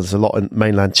as well. There's a lot in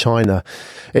mainland China.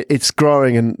 It's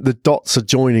growing, and the dots are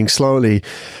joining slowly.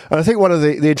 And I think one of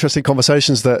the interesting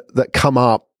conversations that come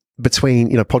up between,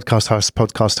 you know,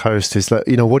 podcast host is that,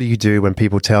 you know, what do you do when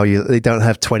people tell you that they don't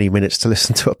have 20 minutes to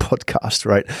listen to a podcast,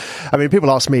 right? I mean,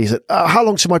 people ask me, how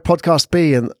long should my podcast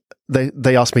be? And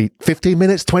they ask me 15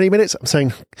 minutes, 20 minutes. I'm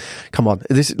saying, come on,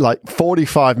 this is like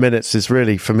 45 minutes is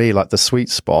really, for me, like the sweet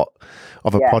spot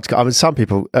of a podcast. I mean, some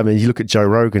people, you look at Joe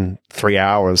Rogan, 3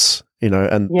 hours, you know,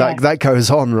 and that goes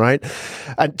on, right?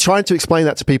 And trying to explain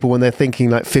that to people when they're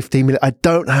thinking like 15 minutes, I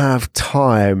don't have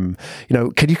time. You know,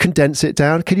 can you condense it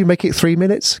down? Can you make it 3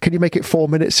 minutes? Can you make it 4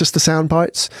 minutes, just the sound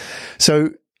bites?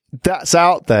 So that's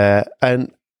out there.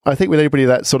 And I think with anybody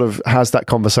that sort of has that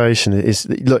conversation is,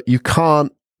 look, you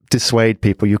can't dissuade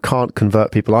people. You can't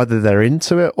convert people. Either they're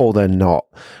into it or they're not,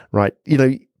 right? You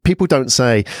know, people don't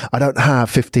say, I don't have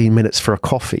 15 minutes for a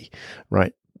coffee,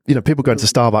 right? You know, people go into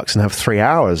Starbucks and have 3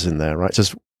 hours in there, right?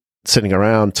 Just sitting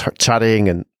around, chatting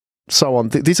and so on.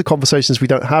 These are conversations we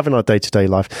don't have in our day-to-day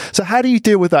life. So how do you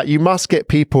deal with that? You must get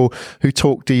people who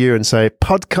talk to you and say,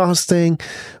 podcasting,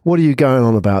 what are you going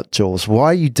on about, Jules? Why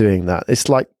are you doing that? It's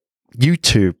like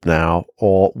YouTube now,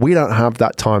 or we don't have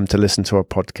that time to listen to a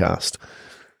podcast.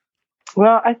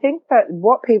 Well, I think that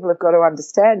what people have got to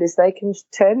understand is they can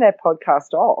turn their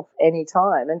podcast off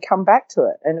anytime and come back to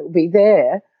it, and it will be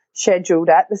there, scheduled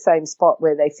at the same spot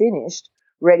where they finished,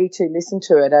 ready to listen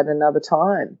to it at another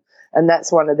time. And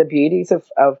that's one of the beauties of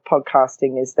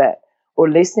podcasting is that, or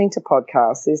listening to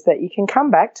podcasts, is that you can come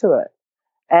back to it.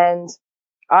 And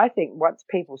I think once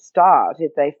people start,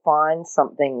 if they find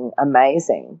something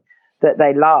amazing that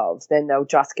they love, then they'll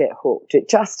just get hooked. It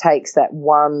just takes that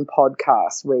one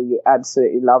podcast where you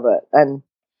absolutely love it. And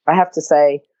I have to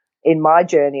say, in my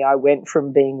journey, I went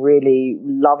from being really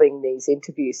loving these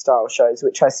interview style shows,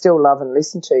 which I still love and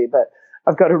listen to, but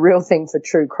I've got a real thing for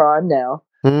true crime now.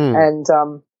 And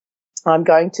I'm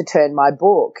going to turn my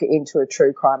book into a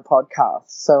true crime podcast.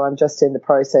 So I'm just in the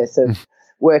process of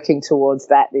working towards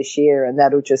that this year, and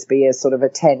that'll just be a sort of a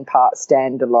 10-part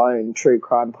standalone true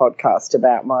crime podcast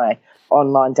about my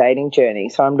online dating journey.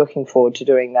 So I'm looking forward to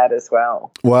doing that as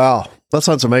well. Wow, that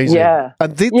sounds amazing. Yeah.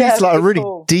 And these like are really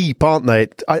cool. Deep, aren't they?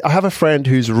 I have a friend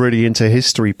who's really into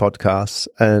history podcasts,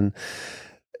 and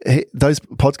those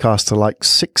podcasts are like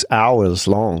 6 hours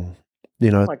long. You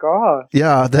know, oh my God.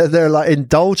 Yeah, they're like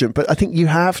indulgent, but I think you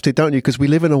have to, don't you? Because we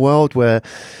live in a world where,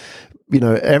 you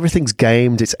know, everything's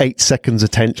gamed. It's 8 seconds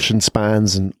attention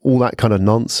spans and all that kind of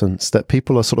nonsense that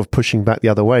people are sort of pushing back the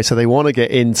other way. So they want to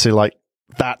get into like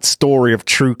that story of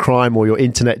true crime or your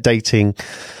internet dating,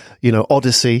 you know,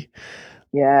 odyssey.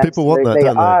 Yeah, people want that,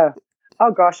 don't they?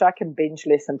 Oh gosh, I can binge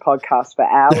listen podcasts for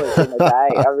hours in a day.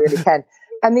 I really can.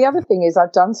 And the other thing is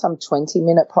I've done some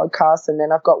 20-minute podcasts, and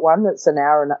then I've got one that's an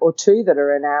hour or two that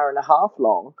are an hour and a half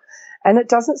long. And it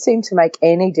doesn't seem to make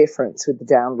any difference with the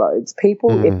downloads.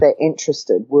 People, if they're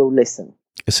interested, will listen.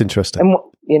 It's interesting. And,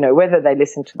 you know, whether they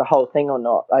listen to the whole thing or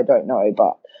not, I don't know.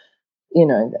 But, you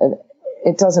know,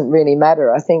 it doesn't really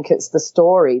matter. I think it's the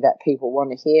story that people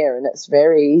want to hear, and it's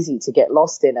very easy to get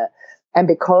lost in it. And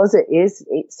because it's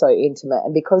so intimate,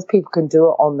 and because people can do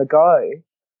it on the go,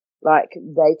 like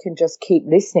they can just keep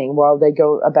listening while they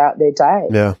go about their day.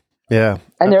 Yeah, yeah.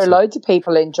 And there are loads of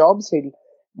people in jobs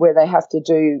where they have to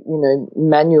do, you know,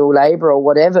 manual labor or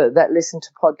whatever, that listen to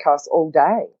podcasts all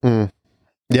day.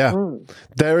 Yeah,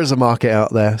 there is a market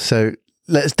out there. So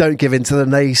let's don't give in to the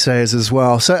naysayers as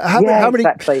well. So how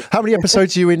many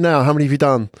episodes are you in now? How many have you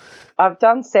done? I've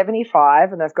done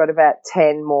 75, and I've got about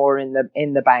 10 more in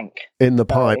the bank. In the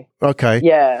pipe. Okay.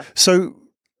 Yeah. So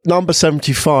number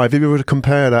 75, if you were to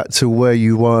compare that to where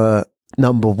you were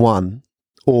number 1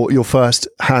 or your first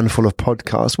handful of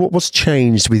podcasts, what's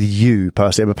changed with you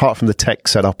personally, apart from the tech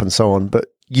setup and so on, but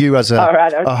you as a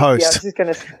host?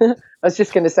 Yeah, I was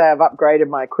just going to say I've upgraded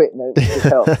my equipment, which has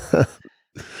helped.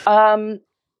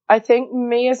 I think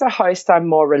me as a host, I'm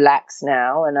more relaxed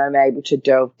now, and I'm able to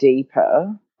delve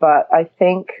deeper. But I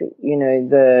think, you know,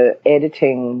 the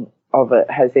editing of it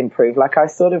has improved. Like, I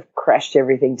sort of crashed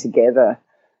everything together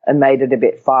and made it a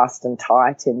bit fast and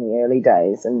tight in the early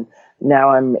days. And now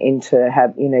I'm into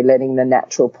letting the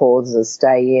natural pauses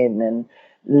stay in and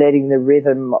letting the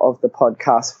rhythm of the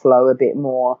podcast flow a bit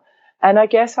more. And I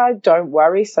guess I don't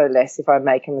worry so less if I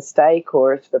make a mistake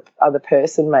or if the other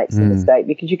person makes a mistake,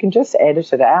 because you can just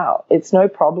edit it out. It's no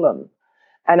problem.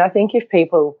 And I think if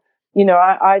people, you know,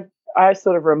 I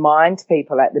sort of remind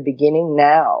people at the beginning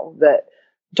now that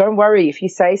don't worry, if you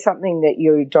say something that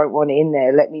you don't want in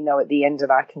there, let me know at the end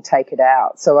and I can take it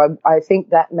out. So I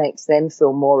think that makes them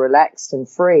feel more relaxed and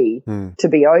free to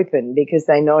be open, because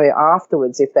they know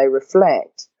afterwards if they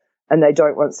reflect and they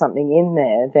don't want something in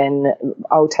there, then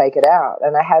I'll take it out.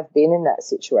 And I have been in that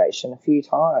situation a few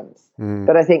times.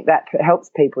 But I think that helps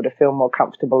people to feel more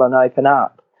comfortable and open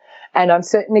up. And I'm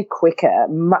certainly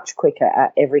much quicker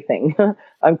at everything.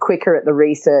 I'm quicker at the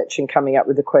research and coming up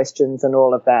with the questions and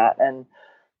all of that.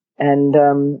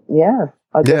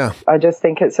 I just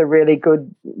think it's a really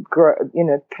good,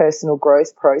 personal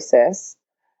growth process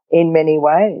in many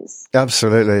ways.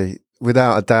 Absolutely,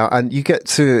 without a doubt. And you get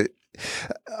to,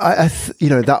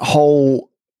 that whole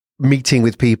meeting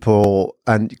with people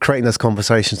and creating those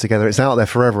conversations together, it's out there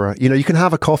forever. You know, you can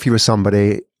have a coffee with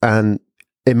somebody, and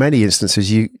in many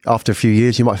instances, after a few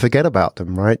years, you might forget about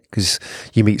them, right? Because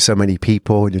you meet so many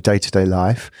people in your day-to-day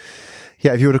life.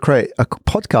 Yeah, if you were to create a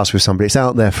podcast with somebody, it's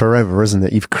out there forever, isn't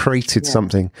it? You've created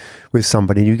something with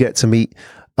somebody, and you get to meet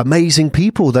amazing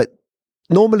people that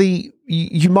normally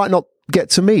you might not get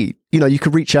to meet. You know, you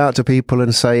could reach out to people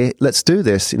and say, let's do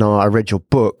this. You know, I read your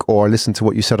book, or I listened to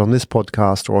what you said on this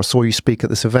podcast, or I saw you speak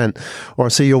at this event, or I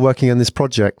see you're working on this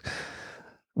project.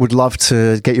 Would love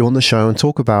to get you on the show and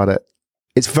talk about it.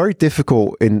 It's very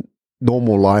difficult in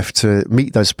normal life to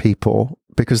meet those people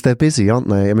because they're busy, aren't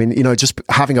they? I mean, you know, just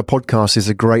having a podcast is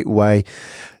a great way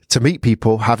to meet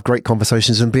people, have great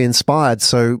conversations and be inspired.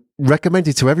 So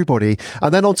recommended to everybody.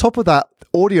 And then on top of that,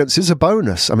 audience is a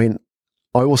bonus. I mean,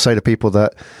 I always say to people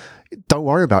that don't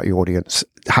worry about your audience.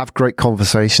 Have great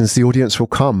conversations. The audience will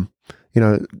come. You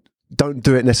know, don't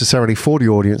do it necessarily for the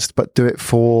audience, but do it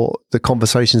for the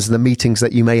conversations and the meetings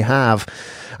that you may have.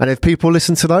 And if people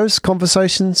listen to those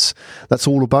conversations, that's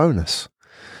all a bonus.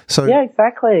 So yeah,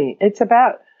 exactly. It's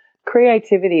about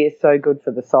creativity is so good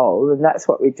for the soul, and that's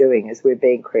what we're doing, is we're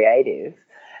being creative.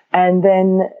 And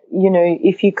then, you know,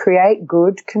 if you create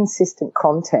good, consistent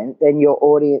content, then your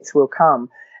audience will come.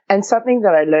 And something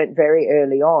that I learned very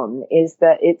early on is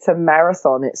that it's a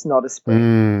marathon, it's not a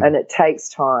sprint, and it takes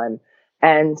time.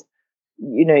 And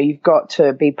you know, you've got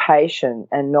to be patient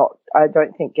and not, I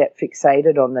don't think, get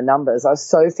fixated on the numbers. I was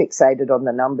so fixated on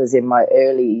the numbers in my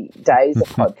early days of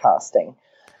podcasting,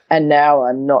 and now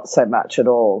I'm not so much at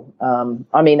all.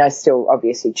 I mean, I still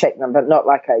obviously check them, but not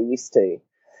like I used to.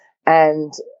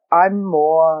 And I'm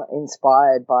more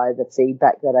inspired by the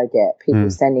feedback that I get. People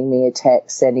sending me a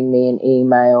text, sending me an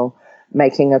email,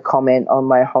 making a comment on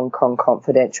my Hong Kong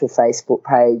Confidential Facebook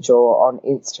page or on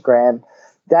Instagram.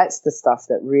 That's the stuff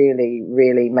that really,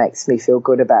 really makes me feel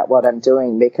good about what I'm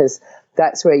doing, because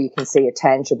that's where you can see a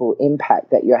tangible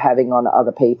impact that you're having on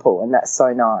other people, and that's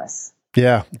so nice.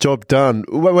 Yeah, job done.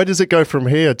 Where does it go from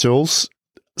here, Jules?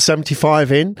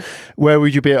 75 in? Where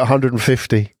would you be at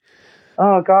 150?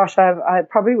 Oh, gosh, I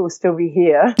probably will still be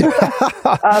here.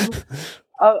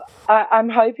 I'm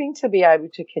hoping to be able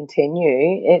to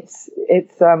continue. It's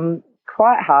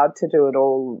quite hard to do it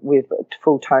all with a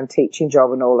full-time teaching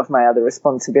job and all of my other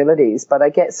responsibilities, but I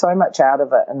get so much out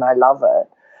of it and I love it.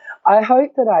 I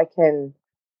hope that I can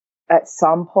at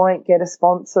some point get a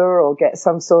sponsor or get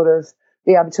some sort of,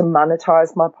 be able to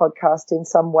monetize my podcast in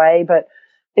some way, but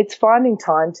it's finding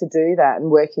time to do that and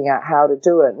working out how to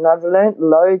do it. And I've learned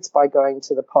loads by going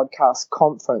to the podcast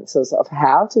conferences of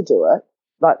how to do it.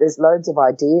 Like there's loads of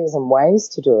ideas and ways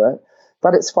to do it,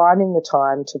 but it's finding the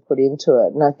time to put into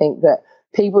it. And I think that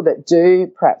people that do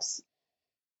perhaps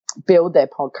build their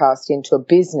podcast into a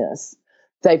business,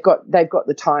 they've got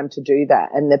the time to do that,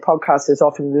 and their podcast is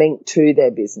often linked to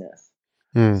their business.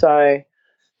 So,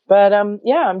 but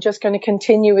I'm just going to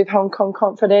continue with Hong Kong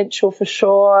Confidential for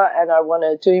sure, and I want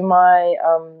to do my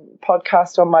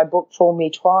podcast on my book, Fool Me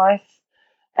Twice,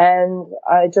 and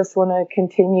I just want to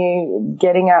continue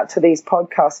getting out to these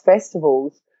podcast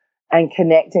festivals and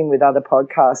connecting with other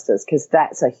podcasters, because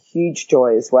that's a huge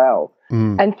joy as well.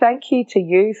 And thank you to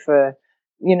you for,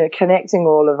 connecting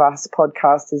all of us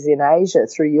podcasters in Asia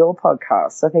through your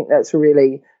podcast. I think that's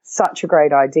really such a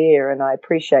great idea, and I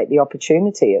appreciate the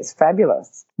opportunity. It's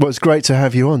fabulous. Well, it's great to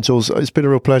have you on, Jules. It's been a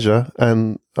real pleasure,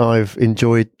 and I've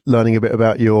enjoyed learning a bit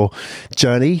about your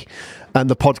journey and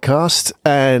the podcast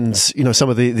and, some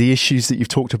of the issues that you've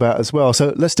talked about as well.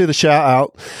 So let's do the shout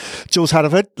out. Jules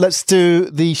Hannaford, let's do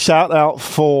the shout out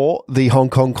for the Hong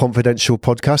Kong Confidential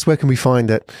podcast. Where can we find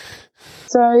it?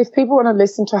 So if people want to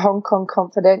listen to Hong Kong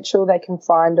Confidential, they can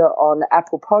find it on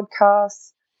Apple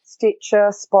Podcasts,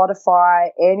 Stitcher,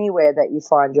 Spotify, anywhere that you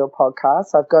find your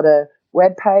podcasts. I've got a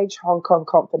webpage,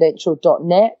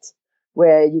 hongkongconfidential.net,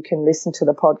 where you can listen to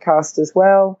the podcast as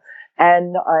well.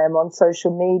 And I am on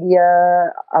social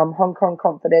media, Hong Kong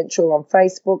Confidential on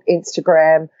Facebook,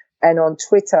 Instagram, and on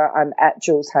Twitter, I'm at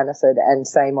Jules Hannaford, and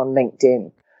same on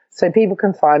LinkedIn. So people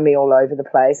can find me all over the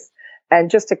place. And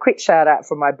just a quick shout out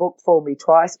for my book, Fool Me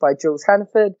Twice by Jules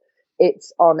Hannaford.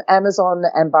 It's on Amazon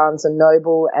and Barnes &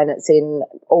 Noble, and it's in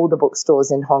all the bookstores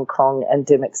in Hong Kong and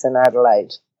Dimmicks and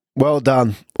Adelaide. Well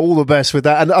done. All the best with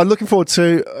that. And I'm looking forward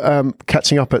to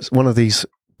catching up at one of these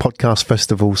podcast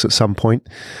festivals at some point.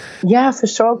 Yeah, for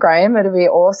sure, Graham. It'll be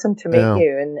awesome to meet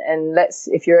you. And let's,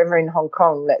 if you're ever in Hong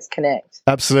Kong, let's connect.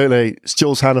 Absolutely. It's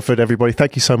Jules Hannaford, everybody.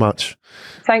 Thank you so much.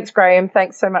 Thanks, Graham.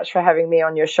 Thanks so much for having me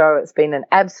on your show. It's been an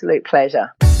absolute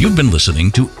pleasure. You've been listening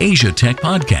to Asia Tech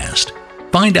Podcast.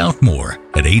 Find out more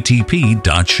at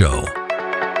atp.show.